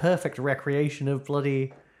made a perfect recreation of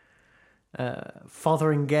bloody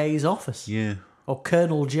Fotheringay's office. Yeah. Or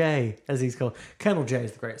Colonel J, as he's called. Colonel J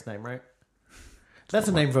is the greatest name, right? That's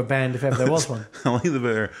a name for a band if ever there was one. I like the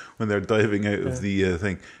bit when they're diving out of the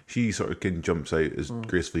thing. She sort of jumps out as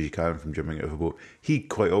gracefully as you can from jumping out of a boat. He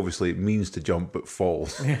quite obviously means to jump but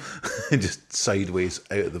falls. Yeah. Just sideways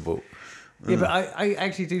out of the boat. Yeah, but I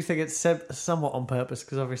actually do think it's somewhat on purpose,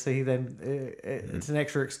 because obviously he then it's an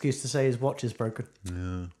extra excuse to say his watch is broken.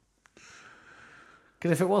 Yeah.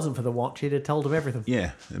 Because if it wasn't for the watch, he'd have told him everything.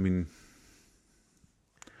 Yeah, I mean,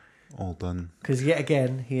 all done. Because yet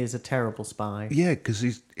again, he is a terrible spy. Yeah, because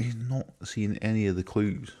he's not seeing any of the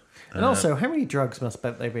clues. And also, how many drugs must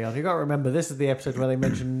they be on? You've got to remember, this is the episode where they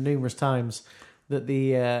mentioned numerous times that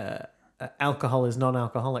the alcohol is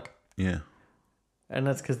non-alcoholic. Yeah. And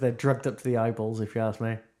that's because they're drugged up to the eyeballs, if you ask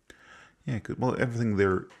me. Yeah, well, everything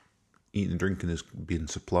they're eating and drinking is being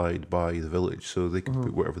supplied by the village, so they can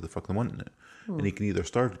put whatever the fuck they want in it. And he can either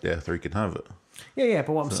starve to death or he can have it. Yeah,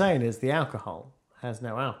 but what I'm saying is the alcohol has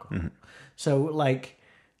no alcohol. So, like,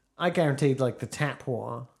 I guaranteed, like, the tap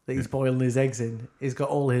water that he's boiling his eggs in, he's got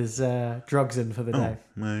all his drugs in for the day.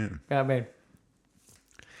 Well, yeah. You know what I mean?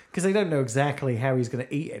 Because they don't know exactly how he's going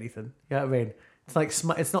to eat anything. You know what I mean? It's like,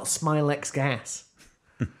 it's not Smilex gas.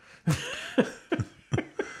 Is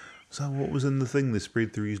that what was in the thing they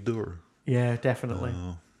sprayed through his door? Yeah, definitely.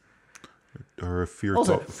 Or a fear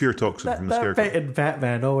toxin from the That scarecrow. bit in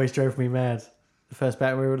Batman always drove me mad. The first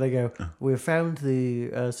Batman where they go, "We've found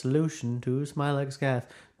the solution to Smilex gas.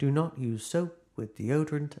 Do not use soap with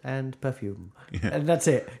deodorant and perfume." Yeah. And that's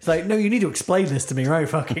it. It's like, no, you need to explain this to me right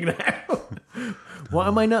fucking now. What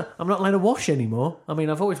am I not? I'm not allowed to wash anymore. I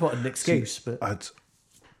mean, I've always wanted an excuse, but I'd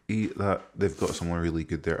eat that. They've got someone really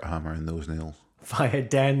good there at hammering those nails. via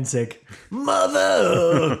Danzig,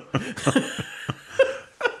 mother.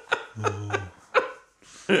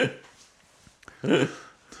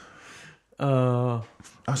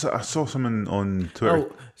 I saw someone on Twitter.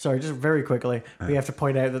 Oh, sorry, just very quickly. We have to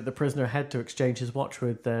point out that the prisoner had to exchange his watch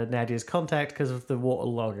with Nadia's contact because of the water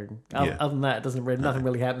logging. Yeah. Other than that, nothing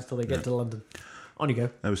really happens till they get to London. On you go.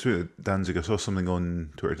 I was speaking to Danzig. I saw something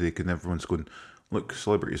on Twitter today, and everyone's going, "Look,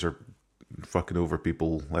 celebrities are fucking over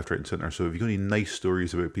people left, right, and centre. So if you got any nice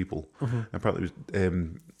stories about people, apparently it was,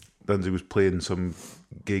 Danzig was playing some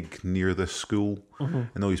gig near this school,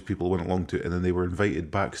 and all these people went along to it, and then they were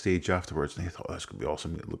invited backstage afterwards, and they thought, oh, this could be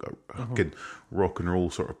awesome. Look, a rock and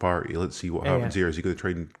roll sort of party. Let's see what happens here. Is he going to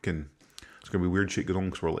try and it's going to be weird shit going on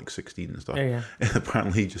because we're like 16 and stuff. And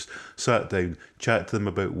apparently he just sat down, chatted to them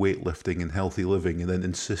about weightlifting and healthy living, and then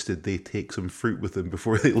insisted they take some fruit with them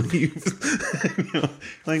before they leave.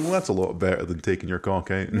 Like, well, that's a lot better than taking your cock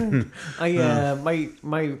out.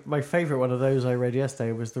 My favourite one of those I read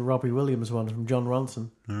yesterday was the Robbie Williams one from John Ronson.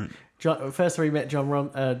 Right. First time we met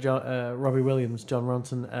Robbie Williams, John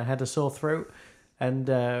Ronson had a sore throat, and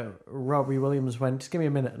Robbie Williams went, just give me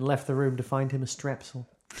a minute, and left the room to find him a Strepsil.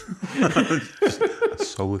 A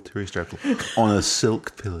solitary Strepsil on a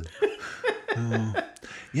silk pillow.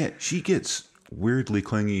 Yeah, she gets weirdly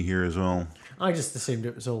clingy here as well. I just assumed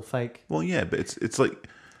it was all fake. Well, yeah, but it's like.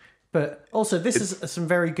 But also, this is some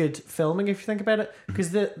very good filming if you think about it,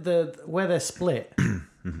 because the where they're split,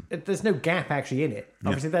 there's no gap actually in it.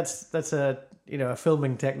 Obviously, that's a a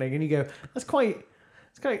filming technique, and you go, that's quite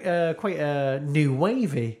new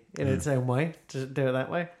wavy in its own way to do it that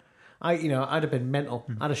way. I'd have been mental.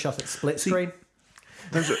 I'd have shot it split screen.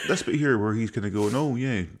 There's this bit here where he's going to go, no,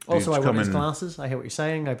 yeah. Also, I want his glasses. I hear what you're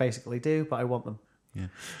saying. I basically do, but I want them. Yeah.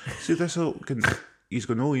 See, this whole he's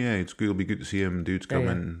going, oh yeah, it'll be good to see him. Dude's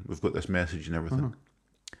coming. We've got this message and everything.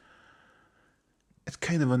 It's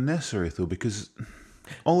kind of unnecessary though, because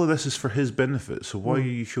all of this is for his benefit. So why are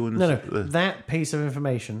you showing this? No. That piece of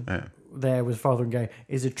information. There with Father and Gay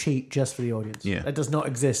is a cheat just for the audience. Yeah. It does not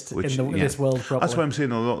exist in this world properly. That's why I'm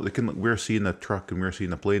saying a lot. We're seeing a truck and we're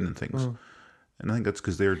seeing a plane and things. And I think that's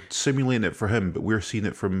because they're simulating it for him, but we're seeing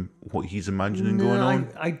it from what he's imagining going on.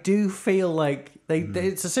 I do feel like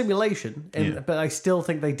it's a simulation, but I still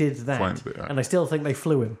think they did that. And I still think they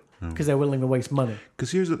flew him because they're willing to waste money.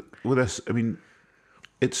 Because here's with this, I mean,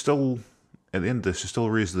 it's still, at the end of this, it still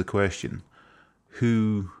raises the question,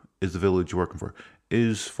 who is the village working for?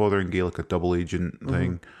 Is Father and Gay like a double agent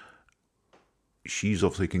thing? She's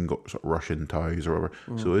obviously got sort of Russian ties or whatever.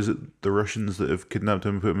 So is it the Russians that have kidnapped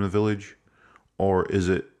him and put him in the village? Or is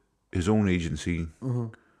it his own agency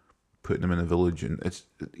putting him in a village? And it's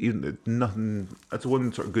nothing. That's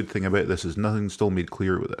one sort of good thing about this is nothing's still made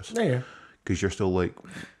clear with this. Yeah. Because you're still like,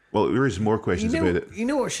 well, there is more questions about it. You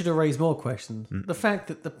know what should have raised more questions? The fact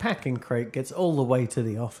that the packing crate gets all the way to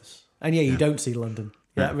the office, and you don't see London.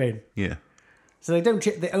 You know what I mean? Yeah. So they don't.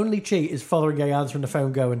 The only cheat is Father and Gay answering the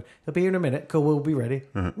phone, going, "He'll be here in a minute. Cool, we'll be ready."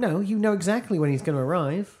 No, you know exactly when he's going to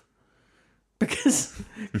arrive. Because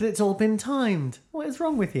it's all been timed. What is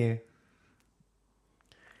wrong with you?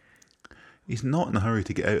 He's not in a hurry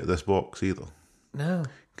to get out of this box either. No.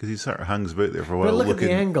 Because he sort of hangs about there for a while. But look at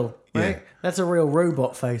the angle, right? Yeah. That's a real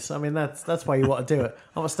robot face. I mean, that's why you want to do it.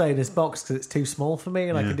 I want to stay in this box because it's too small for me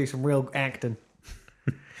and I can do some real acting.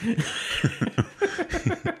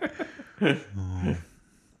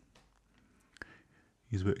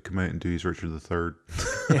 He's about to come out and do his Richard III.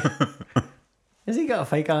 Has he got a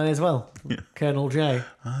fake eye as well? Yeah. Colonel J.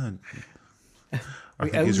 I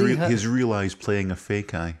think he's realised playing a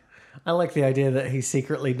fake eye. I like the idea that he's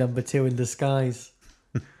secretly number 2 in disguise.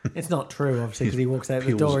 It's not true, obviously, because he walks out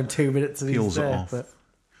the door in 2 minutes and he's there. Off. But...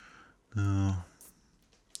 No.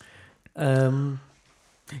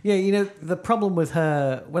 Yeah, the problem with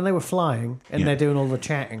her, when they were flying and they're doing all the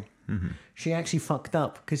chatting, she actually fucked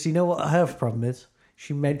up. Because you know what her problem is?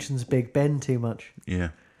 She mentions Big Ben too much. Yeah.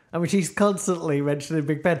 I mean, she's constantly mentioning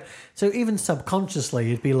Big Ben. So even subconsciously,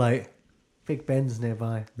 you'd be like, Big Ben's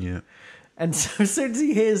nearby. Yeah. And so as soon as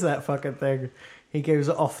he hears that fucking thing, he goes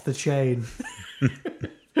off the chain.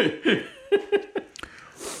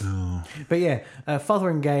 Oh. But yeah, Father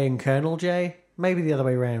and Gay and Colonel J, maybe the other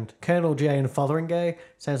way around. Colonel J and Father and Gay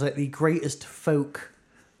sounds like the greatest folk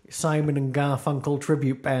Simon and Garfunkel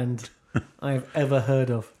tribute band I have ever heard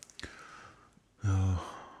of. Oh.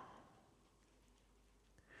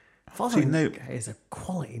 Father and Gay is a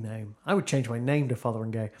quality name. I would change my name to Father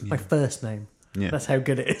and Gay. My first name. Yeah. That's how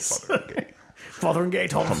good it is. Father and Gay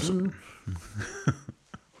Thompson.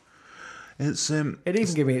 It's it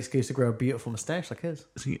even gave me an excuse to grow a beautiful moustache like his.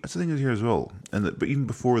 See, that's the thing is here as well. But even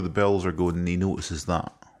before the bells are going, he notices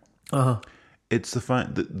that. It's the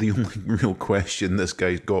fact that the only real question this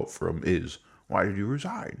guy's got for him is, why did you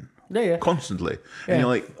resign? Yeah. Constantly. And you're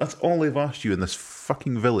like, that's all they've asked you in this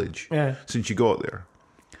fucking village since you got there.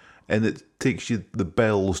 And it takes you the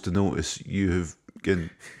bells to notice you've been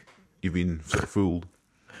sort of fooled.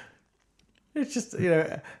 It's just,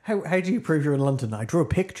 how do you prove you're in London? I drew a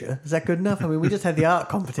picture. Is that good enough? I mean, we just had the art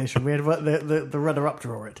competition. We had the runner-up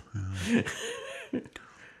draw it.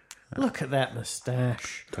 Look at that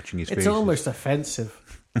moustache. Touching his It's face. almost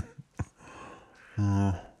offensive.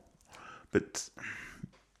 But,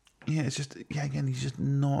 yeah, it's just, again, he's just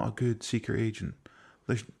not a good secret agent.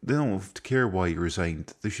 They don't have to care why he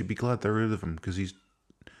resigned. They should be glad they're rid of him because he's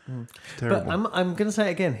terrible. But I'm going to say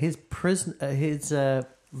it again. His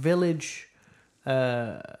village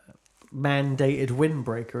mandated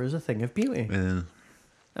windbreaker is a thing of beauty.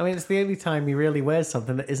 I mean, it's the only time he really wears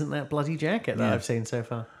something that isn't that bloody jacket that I've seen so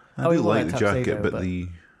far. I do he wore like that the jacket, tuxedo, but the...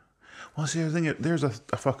 Well, see, I think there's a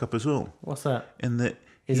fuck up as well. What's that? In that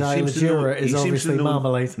His he eye seems to know- Jura is he seems to obviously know-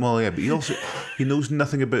 marmalade. Well, yeah, but he knows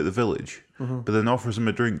nothing about the village, but then offers him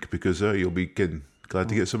a drink because you'll be glad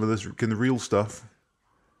to get some of this kind of real stuff.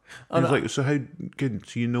 And he's like, so how good?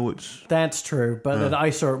 So you know it's... That's true, but then I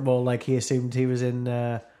saw it more like he assumed he was in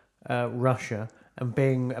Russia, and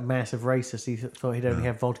being a massive racist, he thought he'd only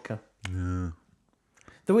have vodka. Yeah.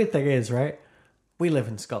 The weird thing is, right? We live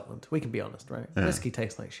in Scotland. We can be honest, right? Whiskey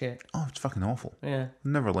tastes like shit. Oh, it's fucking awful. Yeah.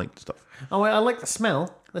 Never liked stuff. Oh, I like the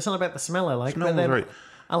smell. That's not about the smell I like. Smell but then was right.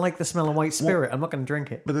 I like the smell of white spirit. I'm not going to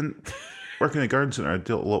drink it. But then, working at a garden centre, I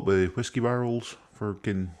dealt a lot with whiskey barrels for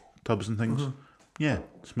tubs and things. Yeah,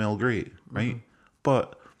 smell great, right?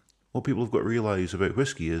 But what people have got to realise about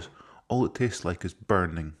whiskey is all it tastes like is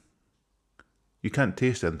burning. You can't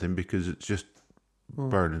taste anything because it's just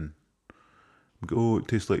burning. You go, oh, it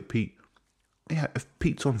tastes like peat. Yeah, if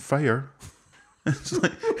peat's on fire, it's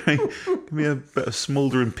like, right, give me a bit of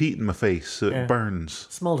smouldering peat in my face so it burns.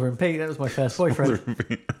 Smouldering Pete, that was my first boyfriend.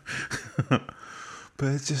 But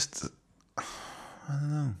it's just, I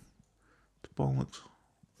don't know. It's bollocks.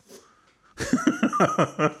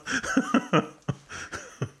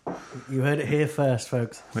 You heard it here first,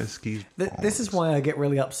 folks. Whiskey's This is why I get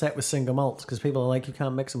really upset with single malts, because people are like, you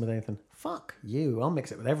can't mix them with anything. Fuck you, I'll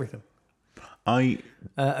mix it with everything. A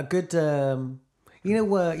good,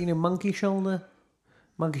 Monkey Shoulder?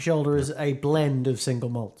 Monkey Shoulder is a blend of single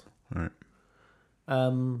malt. Right.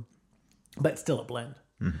 But it's still a blend.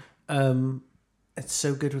 It's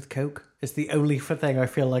so good with Coke. It's the only thing I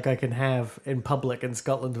feel like I can have in public in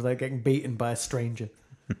Scotland without getting beaten by a stranger.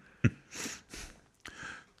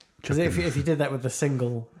 Because if you did that with a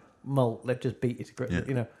single malt, they'd just beat you to grip.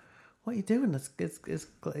 Yeah. What are you doing? It's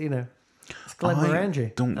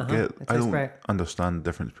Glenmorangie. I don't understand the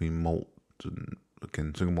difference between malt and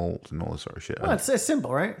single malt and all this sort of shit. Well, it's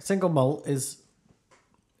simple, right? Single malt is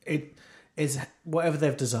whatever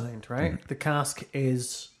they've designed, right? The cask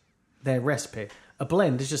is their recipe. A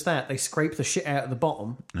blend is just that. They scrape the shit out of the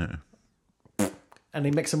bottom and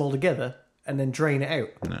they mix them all together and then drain it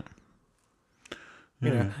out.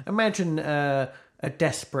 Imagine a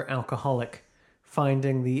desperate alcoholic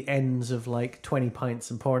finding the ends of like 20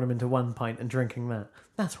 pints and pouring them into 1 pint and drinking that.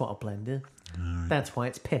 That's what a blend is. That's why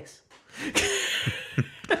it's piss.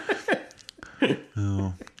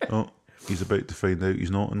 Oh, he's about to find out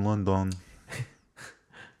he's not in London.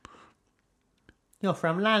 You're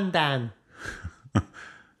from London.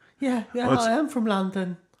 Yeah, I am from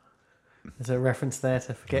London. There's a reference there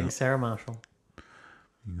to Forgetting Sarah Marshall.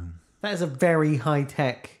 That is a very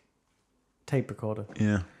high-tech tape recorder.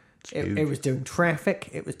 Yeah. It was doing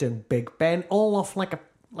Traffic. It was doing Big Ben, all off like a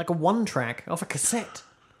one track, off a cassette.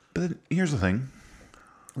 But then, here's the thing.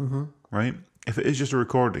 Right? If it is just a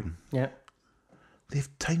recording,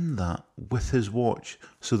 they've timed that with his watch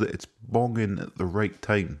so that it's bonging at the right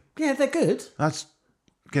time. Yeah, they're good. That's,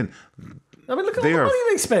 again... I mean, look at all the money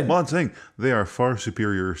they spend. Well, I'm saying, they are far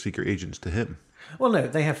superior secret agents to him. Well, no,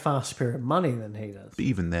 they have far superior money than he does. But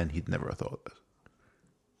even then, he'd never have thought of this.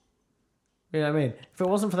 You know what I mean? If it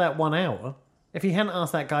wasn't for that 1 hour, if he hadn't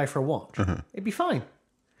asked that guy for a watch, it'd be fine.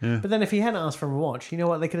 Yeah. But then if he hadn't asked for a watch, you know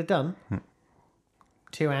what they could have done?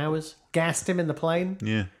 2 hours, gassed him in the plane.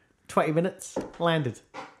 Yeah. 20 minutes, landed.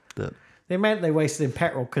 The amount they wasted in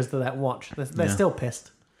petrol because of that watch, they're still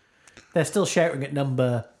pissed. They're still shouting at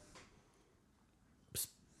number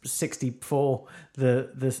 64,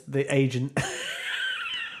 the agent.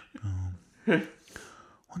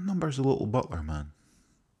 What number's the little butler man?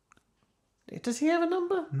 Does he have a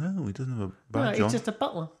number? No, he doesn't have a badge. No, he's just a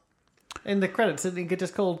butler. In the credits, he could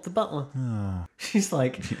just call the butler. Oh. She's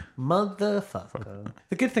like, motherfucker.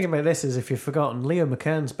 The good thing about this is, if you've forgotten, Leo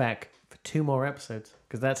McKern's back for 2 more episodes,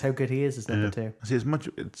 because that's how good he is as number 2. See,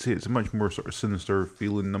 it's a much more sort of sinister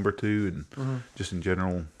feeling number 2, and just in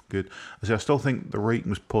general good. I still think the writing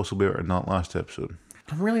was possibly better in that last episode.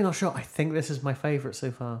 I'm really not sure. I think this is my favourite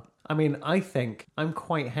so far. I mean, I think I'm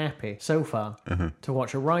quite happy so far to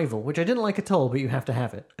watch Arrival, which I didn't like at all, but you have to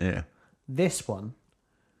have it. Yeah. this one,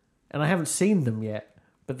 and I haven't seen them yet,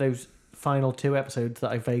 but those final 2 episodes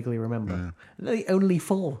that I vaguely remember, they're the only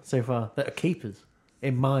 4 so far that are keepers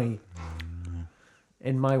in my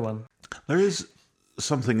one. There is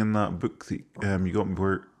something in that book that you got me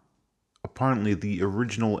where apparently the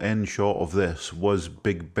original end shot of this was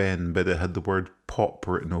Big Ben, but it had the word pop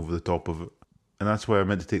written over the top of it. And that's why I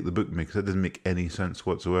meant to take the book with me, because it didn't make any sense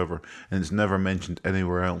whatsoever. And it's never mentioned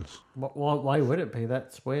anywhere else. Why would it be?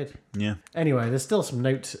 That's weird. Yeah. Anyway, there's still some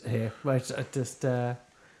notes here. But I just there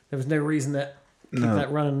was no reason to keep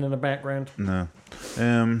that running in the background. No.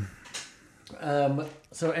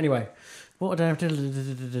 So anyway, what would I have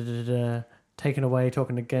to... Taken away,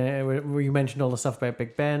 talking again. You mentioned all the stuff about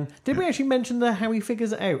Big Ben. Did we actually mention how he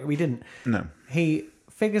figures it out? We didn't. No. He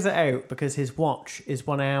figures it out because his watch is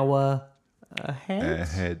 1 hour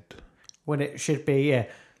ahead. When it should be, yeah.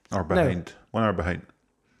 Or behind. No. 1 hour behind.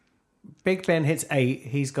 Big Ben hits 8.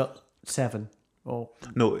 He's got 7.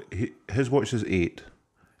 No, his watch is 8,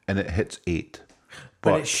 and it hits 8.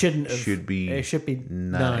 But it shouldn't have. It should be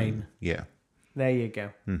 9. Yeah. There you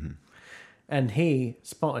go. Mm-hmm. And he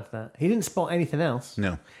spotted that. He didn't spot anything else.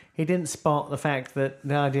 No. He didn't spot the fact that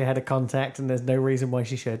Nadia had a contact and there's no reason why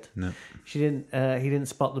she should. No. She didn't. He didn't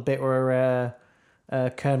spot the bit where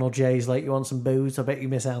Colonel J's like, "You want some booze? I bet you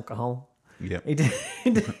miss alcohol." Yeah. He did.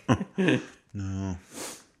 No.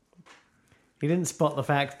 He didn't spot the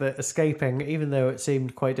fact that escaping, even though it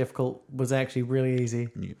seemed quite difficult, was actually really easy.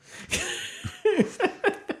 Yeah.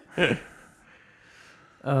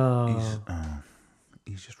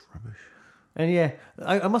 He's just rubbish. And yeah,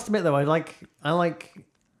 I must admit though, I like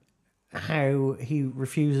how he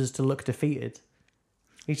refuses to look defeated.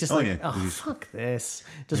 He's just fuck this.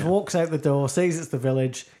 Just walks out the door, sees it's the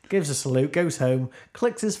village, gives a salute, goes home,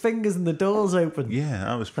 clicks his fingers and the door's open. Yeah,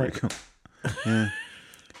 that was pretty cool. Yeah.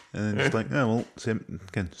 And then just like, oh, well,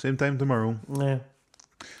 same time tomorrow. Yeah.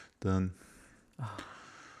 Done.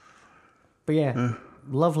 But yeah,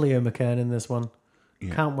 lovely McKern in this one.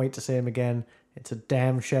 Yeah. Can't wait to see him again. It's a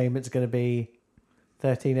damn shame it's going to be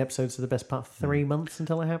 13 episodes for the best part of 3 months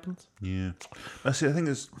until it happens. Yeah. I think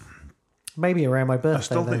it's... Maybe around my birthday. I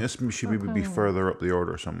still think this should maybe be further up the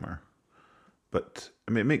order somewhere. But,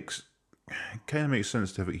 I mean, it kind of makes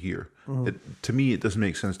sense to have it here. To me, it doesn't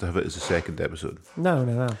make sense to have it as a second episode.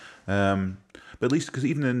 No. But at least, because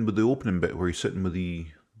even with the opening bit where he's sitting with the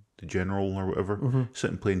general or whatever,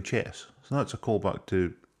 sitting playing chess. So that's a callback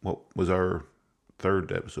to what was our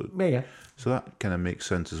 3rd episode. Yeah. So that kind of makes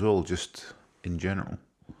sense as well, just in general.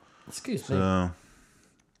 Excuse me.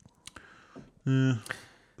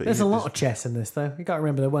 But there's a lot of chess in this, though. You got to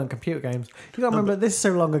remember there weren't computer games. You got to remember this is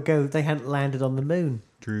so long ago they hadn't landed on the moon.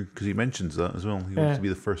 True, because he mentions that as well. He wants to be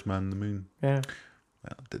the first man on the moon. Yeah.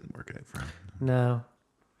 Well, it didn't work out for him. No.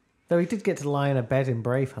 Though he did get to lie in a bed in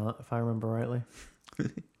Braveheart, if I remember rightly.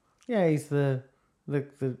 Yeah, he's the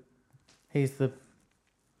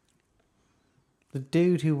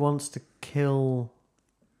dude who wants to kill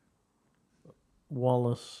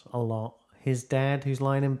Wallace a lot. His dad, who's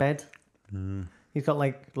lying in bed. He's got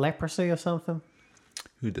like leprosy or something.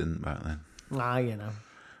 Who didn't back then? You know.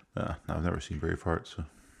 I've never seen Braveheart, so.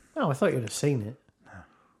 Oh, I thought you'd have seen it.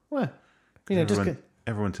 Well, you know,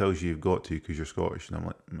 everyone tells you you've got to because you're Scottish, and I'm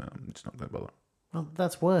like, no, I'm just not going to bother. Well,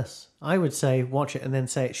 that's worse. I would say watch it and then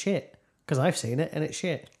say it's shit because I've seen it and it's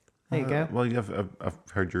shit. There you go. Well, I've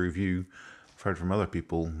heard your review. I've heard from other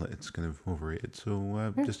people that it's kind of overrated,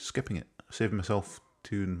 so just skipping it, saving myself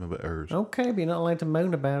 2.5 hours. Okay, but you're not allowed to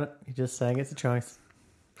moan about it. You're just saying it's a choice.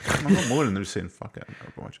 I'm not moaning. I'm just saying fuck it. I'm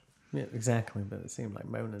never going to watch it. Yeah, exactly. But it seemed like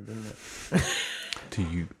moaning, didn't it? To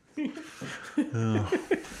you.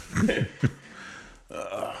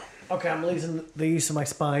 Okay, I'm losing the use of my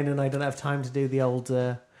spine, and I don't have time to do the old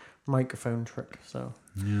microphone trick. So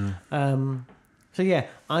yeah,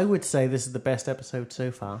 I would say this is the best episode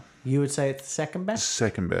so far. You would say it's the second best?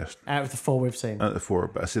 Second best. Out of the 4 we've seen. Out of the 4.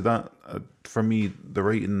 But I say that, for me, the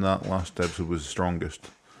writing in that last episode was the strongest.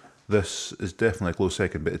 This is definitely a close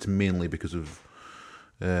second, but it's mainly because of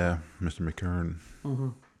Mr. McKern.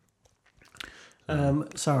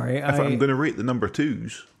 Sorry. If I'm going to rate the number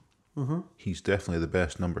 2s, he's definitely the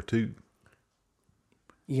best number 2.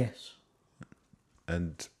 Yes.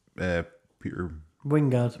 And Peter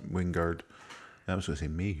Wingard. I was going to say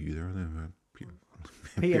Mayhew there.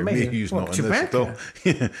 Peter Mayhew's not in this at all.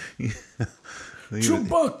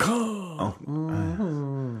 Chewbacca!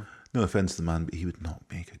 No offence to the man, but he would not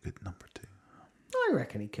make a good number 2. I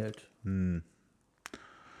reckon he could. No.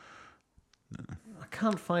 I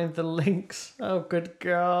can't find the links. Oh, good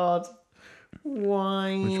God.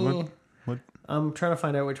 Why? Which one? What? I'm trying to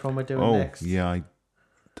find out which one we're doing next. Yeah, I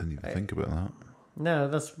didn't even think about that. No,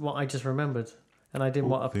 that's what I just remembered. And I didn't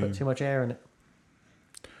want to put too much air in it.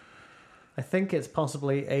 I think it's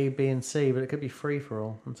possibly A, B, and C, but it could be free for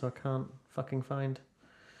all. And so I can't fucking find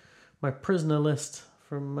my prisoner list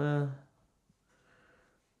from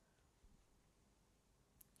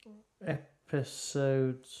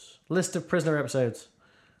episodes. List of prisoner episodes.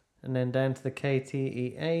 And then down to the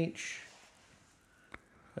KTEH.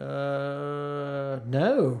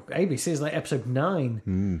 No. ABC is like episode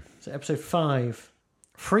 9. So episode 5.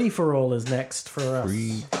 Free for all is next for us.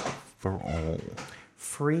 Free for all.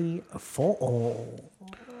 Free for all.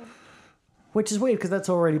 Which is weird because that's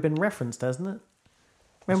already been referenced, hasn't it?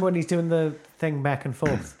 Remember when he's doing the thing back and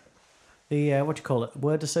forth? The, what do you call it?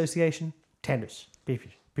 Word association? Tennis.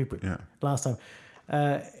 People. Yeah. Last time.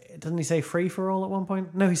 Doesn't he say free for all at one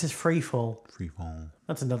point? No, he says free fall. Free fall.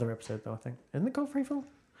 That's another episode, though, I think. Isn't it called free fall?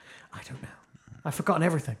 I don't know. I've forgotten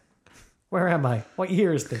everything. Where am I? What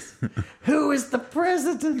year is this? Who is the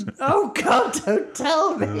president? Oh, God, don't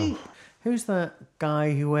tell me. Who's that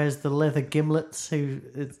guy who wears the leather gimlets, who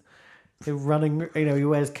running, he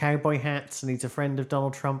wears cowboy hats and he's a friend of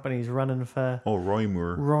Donald Trump and he's running for... Oh, Roy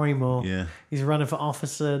Moore. Roy Moore. Yeah. He's running for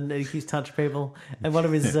office and he keeps touching people. And one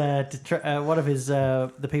of his,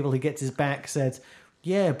 the people who gets his back said,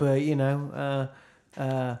 yeah, but,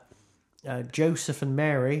 Joseph and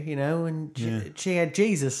Mary, and she had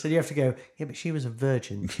Jesus. And you have to go, yeah, but she was a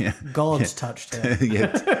virgin. Yeah. God's touched her.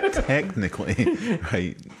 Yeah, technically,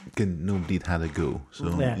 right, nobody'd had a go.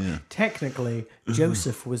 So, yeah. Technically,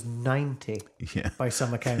 Joseph was 90 by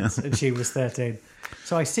some accounts, and she was 13.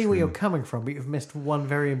 So I see where you're coming from, but you've missed one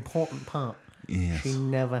very important part. Yes. She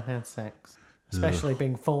never had sex. Especially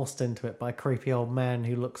being forced into it by a creepy old man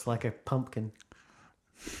who looks like a pumpkin.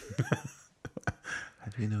 How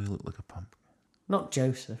do you know he looked like a pumpkin? Not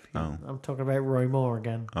Joseph. Oh. I'm talking about Roy Moore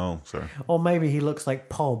again. Oh, sorry. Or maybe he looks like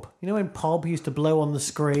Pob. You know when Pob used to blow on the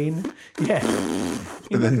screen? Yeah.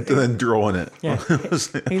 And then draw on it. Yeah.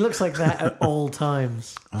 He looks like that at all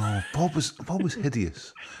times. Oh, Bob was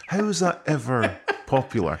hideous. How was that ever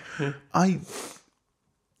popular? I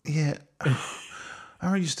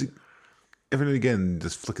used to, every now and again,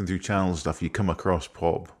 just flicking through channel stuff, you come across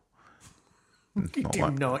Bob. You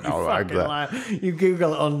fucking liar. You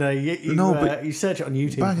Google it on you search it on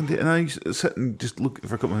YouTube. Back in the day, and I used to sit and just look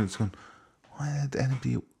for a couple of minutes going, why did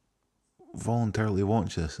anybody voluntarily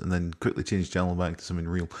watch this? And then quickly change channel back to something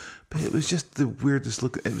real. But it was just the weirdest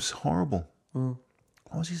look. It was horrible. What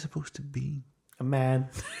was he supposed to be? A man.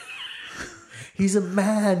 He's a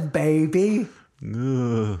man, baby.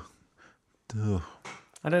 Ugh. Ugh.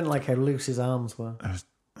 I don't like how loose his arms were.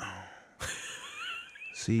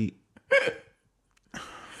 See...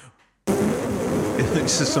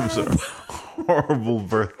 It's just some sort of horrible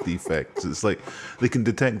birth defects. It's like they can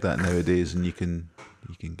detect that nowadays, and you can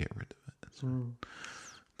get rid of it.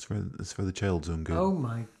 It's for the child's own good. Oh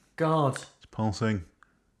my God! It's pulsing.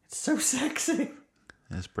 It's so sexy.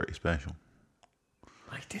 It's pretty special.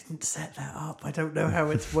 I didn't set that up. I don't know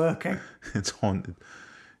how it's working. It's haunted.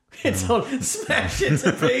 It's on. Smash it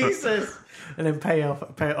to pieces, and then pay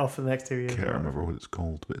it off for the next 2 years. I can't remember what it's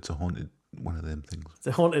called, but it's a haunted. One of them things. It's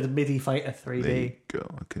a haunted MIDI fighter 3D. There you go.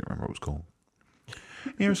 I can't remember what it was called.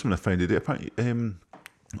 Here's something I found today. Apparently,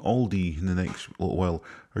 Aldi in the next little while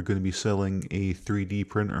are going to be selling a 3D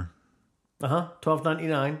printer.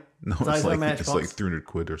 $12.99. No, it's like 300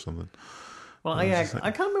 quid or something. Well, I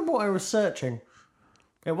can't remember what I was searching.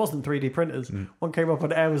 It wasn't 3D printers. One came up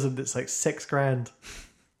on Amazon. It's like $6,000.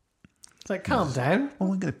 It's like, calm down.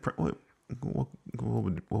 Well, I'm going to print. What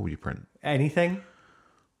would you print? Anything.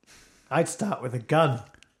 I'd start with a gun.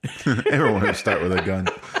 Everyone would start with a gun.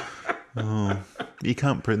 Oh, you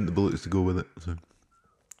can't print the bullets to go with it, so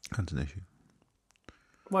that's an issue.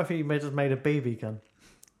 What if you just made a BB gun?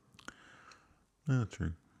 Yeah,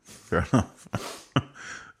 true. Fair enough.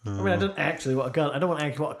 I mean, I don't actually want a gun. I don't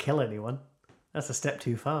actually want to kill anyone. That's a step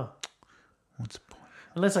too far. What's the point?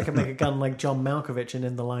 Unless I can make a gun like John Malkovich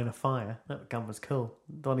in the Line of Fire. That gun was cool.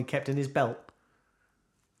 The one he kept in his belt.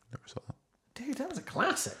 Never saw that. Dude, that was a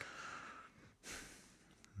classic.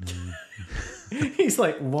 He's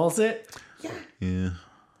like, was it? Yeah.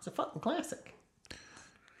 It's a fucking classic.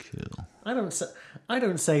 Cool. I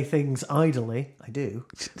don't say things idly. I do,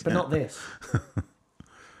 but not this.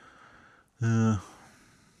 Yeah.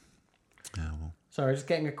 Well. Sorry, just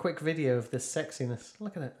getting a quick video of this sexiness.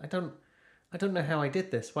 Look at it. I don't know how I did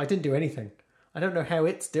this. Well, I didn't do anything. I don't know how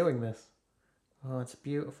it's doing this. Oh, it's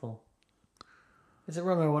beautiful. Is it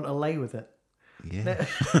wrong? I want to lay with it. Yeah.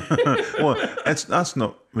 Well, that's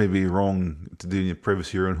not maybe wrong to do in your privacy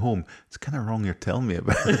of your own home. It's kind of wrong you're telling me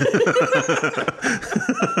about it.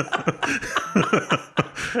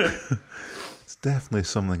 It's definitely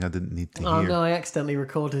something I didn't need to Oh hear. no, I accidentally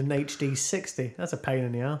recorded in HD 60. That's a pain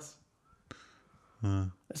in the ass.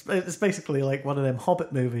 It's basically like one of them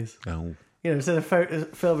Hobbit movies. Oh. You know, instead of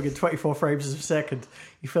filming in 24 frames a second,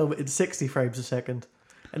 you film it in 60 frames a second.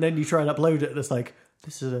 And then you try and upload it, and it's like,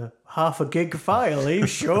 this is a half a gig file, are you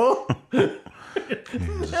sure? No,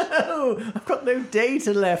 I've got no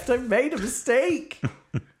data left. I've made a mistake.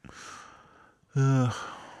 Can't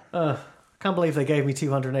believe they gave me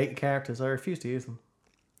 280 characters. I refuse to use them.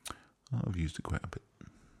 I've used it quite a bit.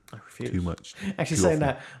 I refuse. Too much. Actually, too saying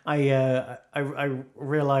often. that, I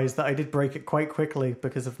realised that I did break it quite quickly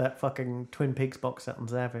because of that fucking Twin Peaks box set on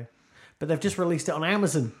Zavvi. But they've just released it on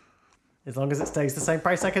Amazon. As long as it stays the same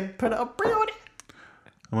price, I can put it on pre-order.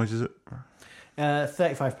 How much is it?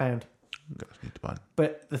 £35. Guys need to buy it.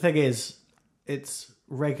 But the thing is, its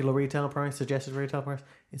regular retail price, suggested retail price,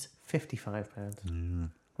 is £55.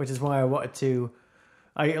 Which is why I wanted to.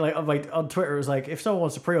 On Twitter, it was like, if someone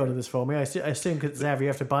wants to pre-order this for me, I assume because it's Zavvi, you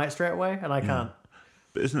have to buy it straight away, and I can't.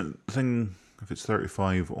 But isn't it the thing, if it's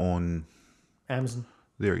 35 on Amazon.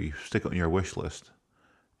 there, you stick it on your wish list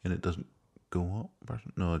and it doesn't go up?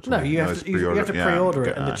 No, it's No, only- you have it's to pre-order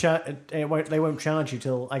Yeah, it, and they won't charge you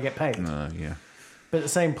till I get paid. yeah. But at the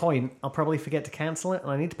same point, I'll probably forget to cancel it, and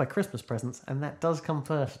I need to buy Christmas presents, and that does come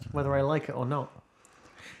first, whether I like it or not.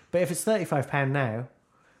 But if it's £35 now,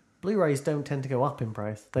 Blu-rays don't tend to go up in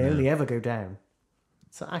price. They only ever go down.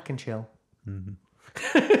 So I can chill.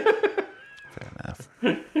 Fair enough.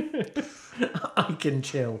 I can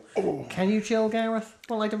chill. Can you chill, Gareth?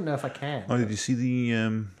 Well, I don't know if I can. Oh, did you see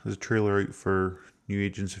there's a trailer out for New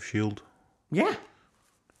Agents of S.H.I.E.L.D.? Yeah.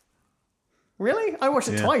 Really? I watched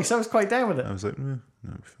it Yeah. twice. I was quite down with it. I was like, no,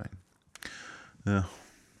 it'll be fine. Yeah.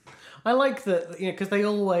 I like that, because they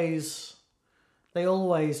always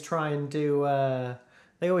try and do.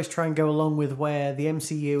 They always try and go along with where the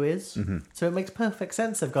MCU is, so it makes perfect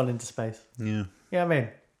sense they've gone into space. Yeah. Yeah, I mean,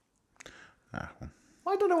 Well,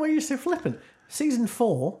 I don't know why you're so flippant. Season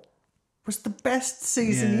 4 was the best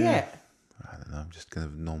season Yeah. yet. I don't know, I'm just kind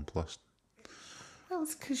of nonplussed. Well,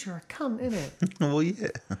 it's because you're a cunt, isn't it? Well, yeah.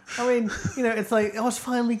 I mean, it's like, oh, it's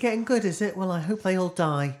finally getting good, is it? Well, I hope they all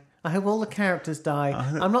die. I hope all the characters die.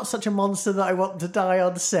 I'm not such a monster that I want them to die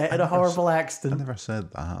on set in a horrible I accident. never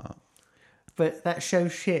said that. But that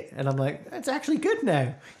show's shit. And I'm like, it's actually good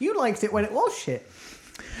now. You liked it when it was shit.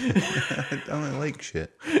 I don't like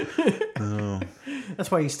shit. No.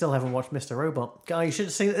 That's why you still haven't watched Mr. Robot. Guy, you should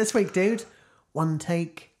have seen it this week, dude. One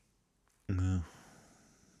take. No.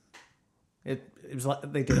 It was like,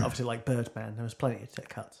 they did it obviously like Birdman. There was plenty of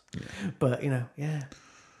cuts. Yeah. But, yeah.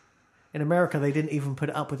 In America, they didn't even put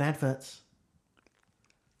it up with adverts.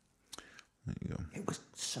 There you go. It was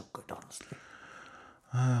so good, honestly.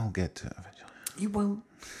 I'll get to it eventually. You won't.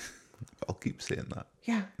 I'll keep saying that.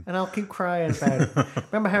 Yeah, and I'll keep crying about it.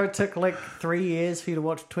 Remember how it took like 3 years for you to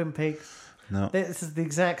watch Twin Peaks? No. This is the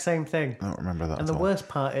exact same thing. I don't remember that And at the all. worst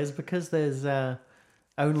part is because there's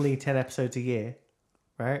only 10 episodes a year,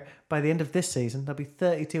 right? By the end of this season, there'll be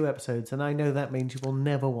 32 episodes, and I know that means you will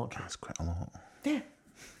never watch it. That's quite a lot. Yeah.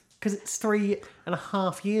 Because it's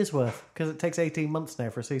 3.5 years worth, because it takes 18 months now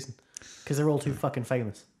for a season. Because they're all too fucking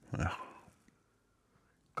famous. Yeah.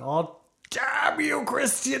 God damn you,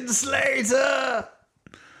 Christian Slater!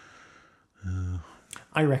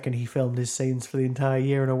 I reckon he filmed his scenes for the entire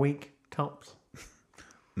year in a week, tops.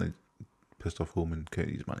 They pissed off home and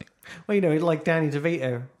counted his money. Well, like Danny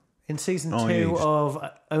DeVito. In season 2 of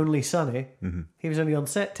Only Sunny, he was only on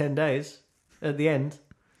set 10 days at the end.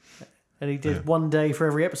 And he did 1 day for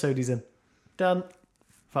every episode he's in. Done.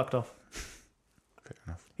 Fucked off. Fair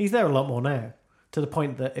enough. He's there a lot more now. To the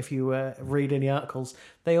point that if you read any articles,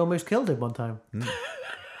 they almost killed him one time.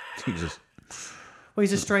 Jesus. Well,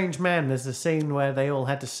 he's a strange man. There's a scene where they all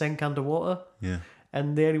had to sink underwater. Yeah.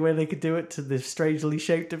 And the only way they could do it to the strangely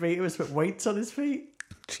shaped DeVito was put weights on his feet.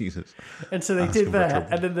 Jesus. And so they Asking did for that. trouble.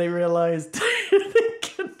 And then they realised they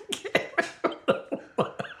couldn't get him out of the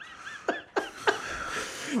water.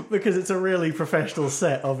 Because it's a really professional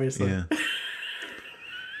set, obviously. Yeah.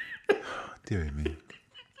 Dear me.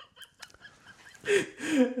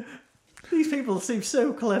 These people seem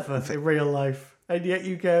so clever in real life. And yet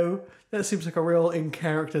you go, that seems like a real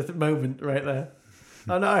in-character moment right there.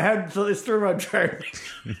 Oh no, I hadn't thought this through, I'm drowning.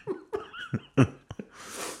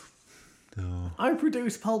 No. I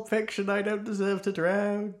produce Pulp Fiction, I don't deserve to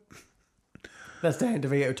drown. That's Dan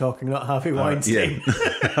DeVito talking, not Harvey Weinstein.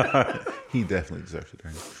 Yeah. He definitely deserves it.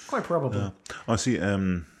 Quite probably. I see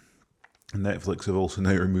Netflix have also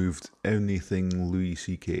now removed anything Louis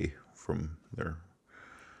C.K. from their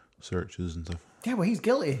searches and stuff. Yeah, well, he's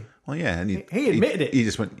guilty. Well, yeah, and He admitted it. He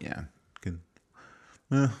just went, yeah, good.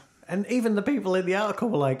 And even the people in the article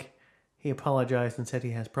were like, he apologised and said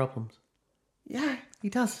he has problems. Yeah, he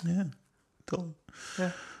does. Yeah, totally.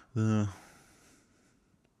 Yeah. Well.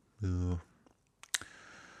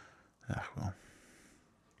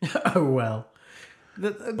 Oh, well.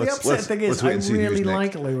 The upset thing is, I really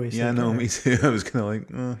like Louis. Yeah, no, me too. I was kind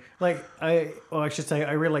of like... I should say,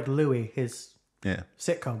 I really like Louis, his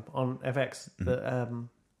sitcom on FX.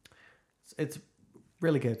 It's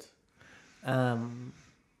really good.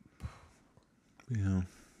 Yeah.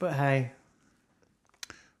 But hey,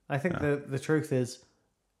 I think the truth is,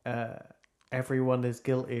 everyone is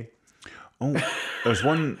guilty. Oh, there's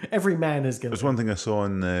one... Every man is guilty. There's one thing I saw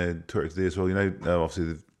on Twitter today as well. You know,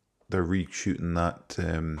 obviously they're reshooting that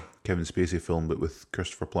Kevin Spacey film, but with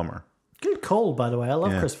Christopher Plummer. Good call, by the way. I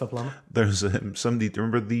love Christopher Plummer. There's somebody... Do you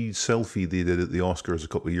remember the selfie they did at the Oscars a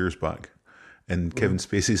couple of years back? And Kevin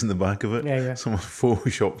Spacey's in the back of it. Yeah. Someone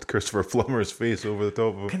photoshopped Christopher Plummer's face over the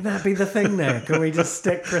top of it. Can that be the thing now? Can we just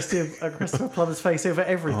stick Christopher Plummer's face over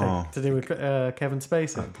everything to do with Kevin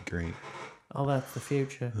Spacey? That'd be great. Oh, that's the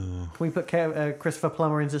future. Can we put Christopher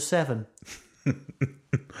Plummer into Seven? Just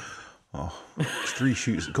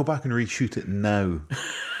reshoot. Go back and reshoot it now.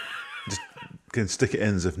 Just can stick it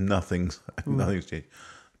in as if nothing's changed. That'd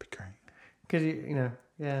be great. Because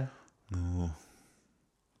yeah. No.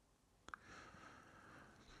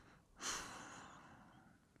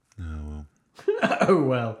 Oh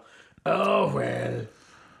well. Oh well.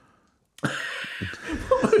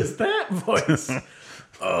 What was that voice?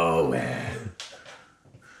 Oh well.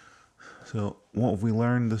 So, what have we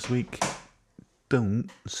learned this week?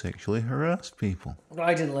 Don't sexually harass people.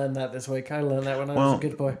 I didn't learn that this week. I learned that when I was a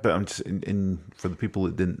good boy. But I'm just for the people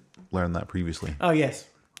that didn't learn that previously. Oh yes,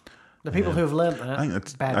 the people who have learned that. I think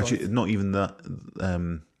that's actually not even that.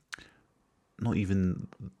 Not even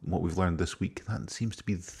what we've learned this week. That seems to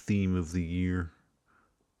be the theme of the year.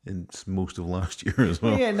 In most of last year as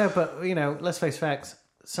well. Yeah, no, but let's face facts.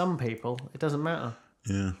 Some people, it doesn't matter.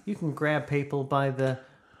 Yeah, you can grab people by the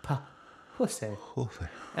pussy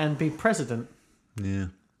and be president. Yeah,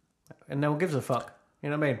 and no one gives a fuck. You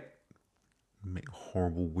know what I mean? Make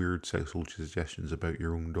horrible, weird sexual suggestions about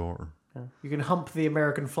your own daughter. Yeah. You can hump the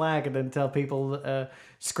American flag and then tell people,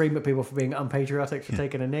 scream at people for being unpatriotic for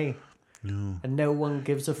taking a knee. No. And no one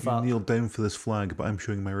gives a fuck. You kneel down for this flag, but I'm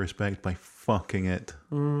showing my respect by fucking it.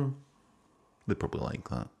 They probably like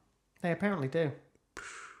that. They apparently do.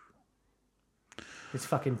 His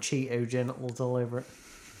fucking Cheeto genitals all over it.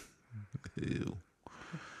 Ew.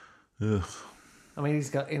 Ugh. I mean,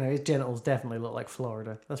 he's got, his genitals definitely look like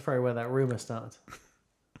Florida. That's probably where that rumour started.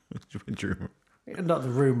 Which rumour? Not the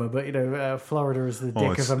rumour, but, Florida is the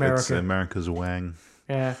dick of America. It's America's wang.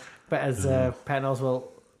 Yeah, but as Patton Oswalt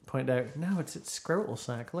pointed out, no, it's its scrotal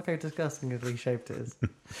sack. Look how disgustingly shaped it is.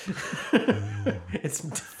 It's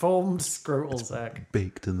deformed scrotal sack.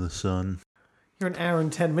 Baked in the sun. You're an hour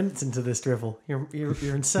and 10 minutes into this drivel.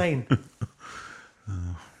 You're insane.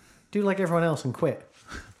 Do like everyone else and quit.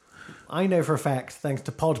 I know for a fact, thanks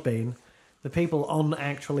to Podbean, the people on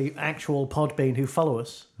actual Podbean who follow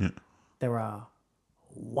us, there are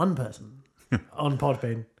one person on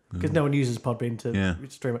Podbean, because no one uses Podbean to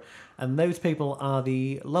stream it. And those people are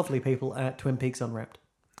the lovely people at Twin Peaks Unwrapped.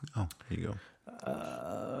 Oh, there you go.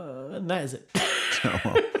 And that is it.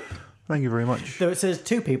 Thank you very much. Though it says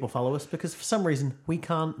 2 people follow us, because for some reason we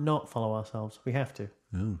can't not follow ourselves. We have to.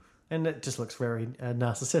 Oh. And it just looks very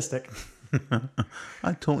narcissistic.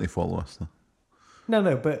 I'd totally follow us, though.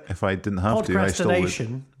 No, but... If I didn't have to, I still would.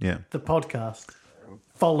 Podcrastination, the podcast,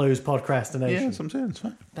 follows Podcrastination. Yeah, that's what I'm saying. It's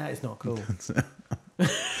fine. That is not cool.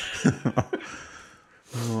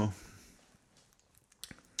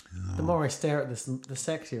 The more I stare at this, the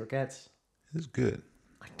sexier it gets. It's good.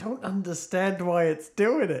 I don't understand why it's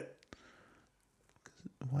doing it.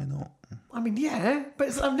 Why not? I mean, yeah,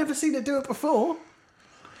 but I've never seen it do it before.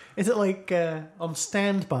 Is it like on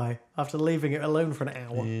standby after leaving it alone for an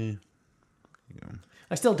hour? Yeah.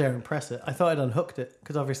 I still dare press it. I thought I'd unhooked it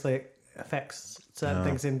because obviously it affects certain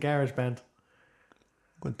things in GarageBand.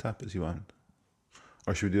 Go and tap it as you want.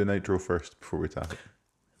 Or should we do an outro first before we tap it?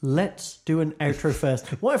 Let's do an outro first.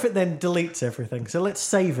 What if it then deletes everything? So let's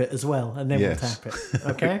save it as well and then we'll tap it.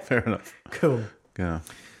 Okay? Fair enough. Cool. Yeah.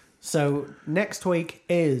 So next week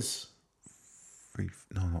is... Free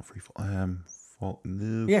for all. Free for all.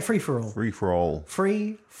 Free for all.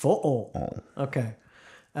 Free for all. Okay.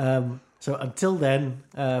 So until then,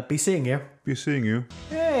 be seeing you. Be seeing you.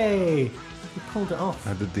 Hey! You pulled it off.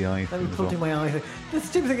 I did the eye. Let me pulled in my eye. The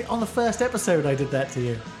stupid thing, on the first episode I did that to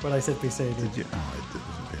you when I said be seeing you. Did you? Oh, I wasn't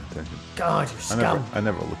paying attention. God, you scum. I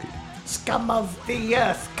never look at you. Scum of the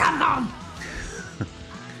earth. Come on!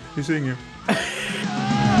 Be seeing you.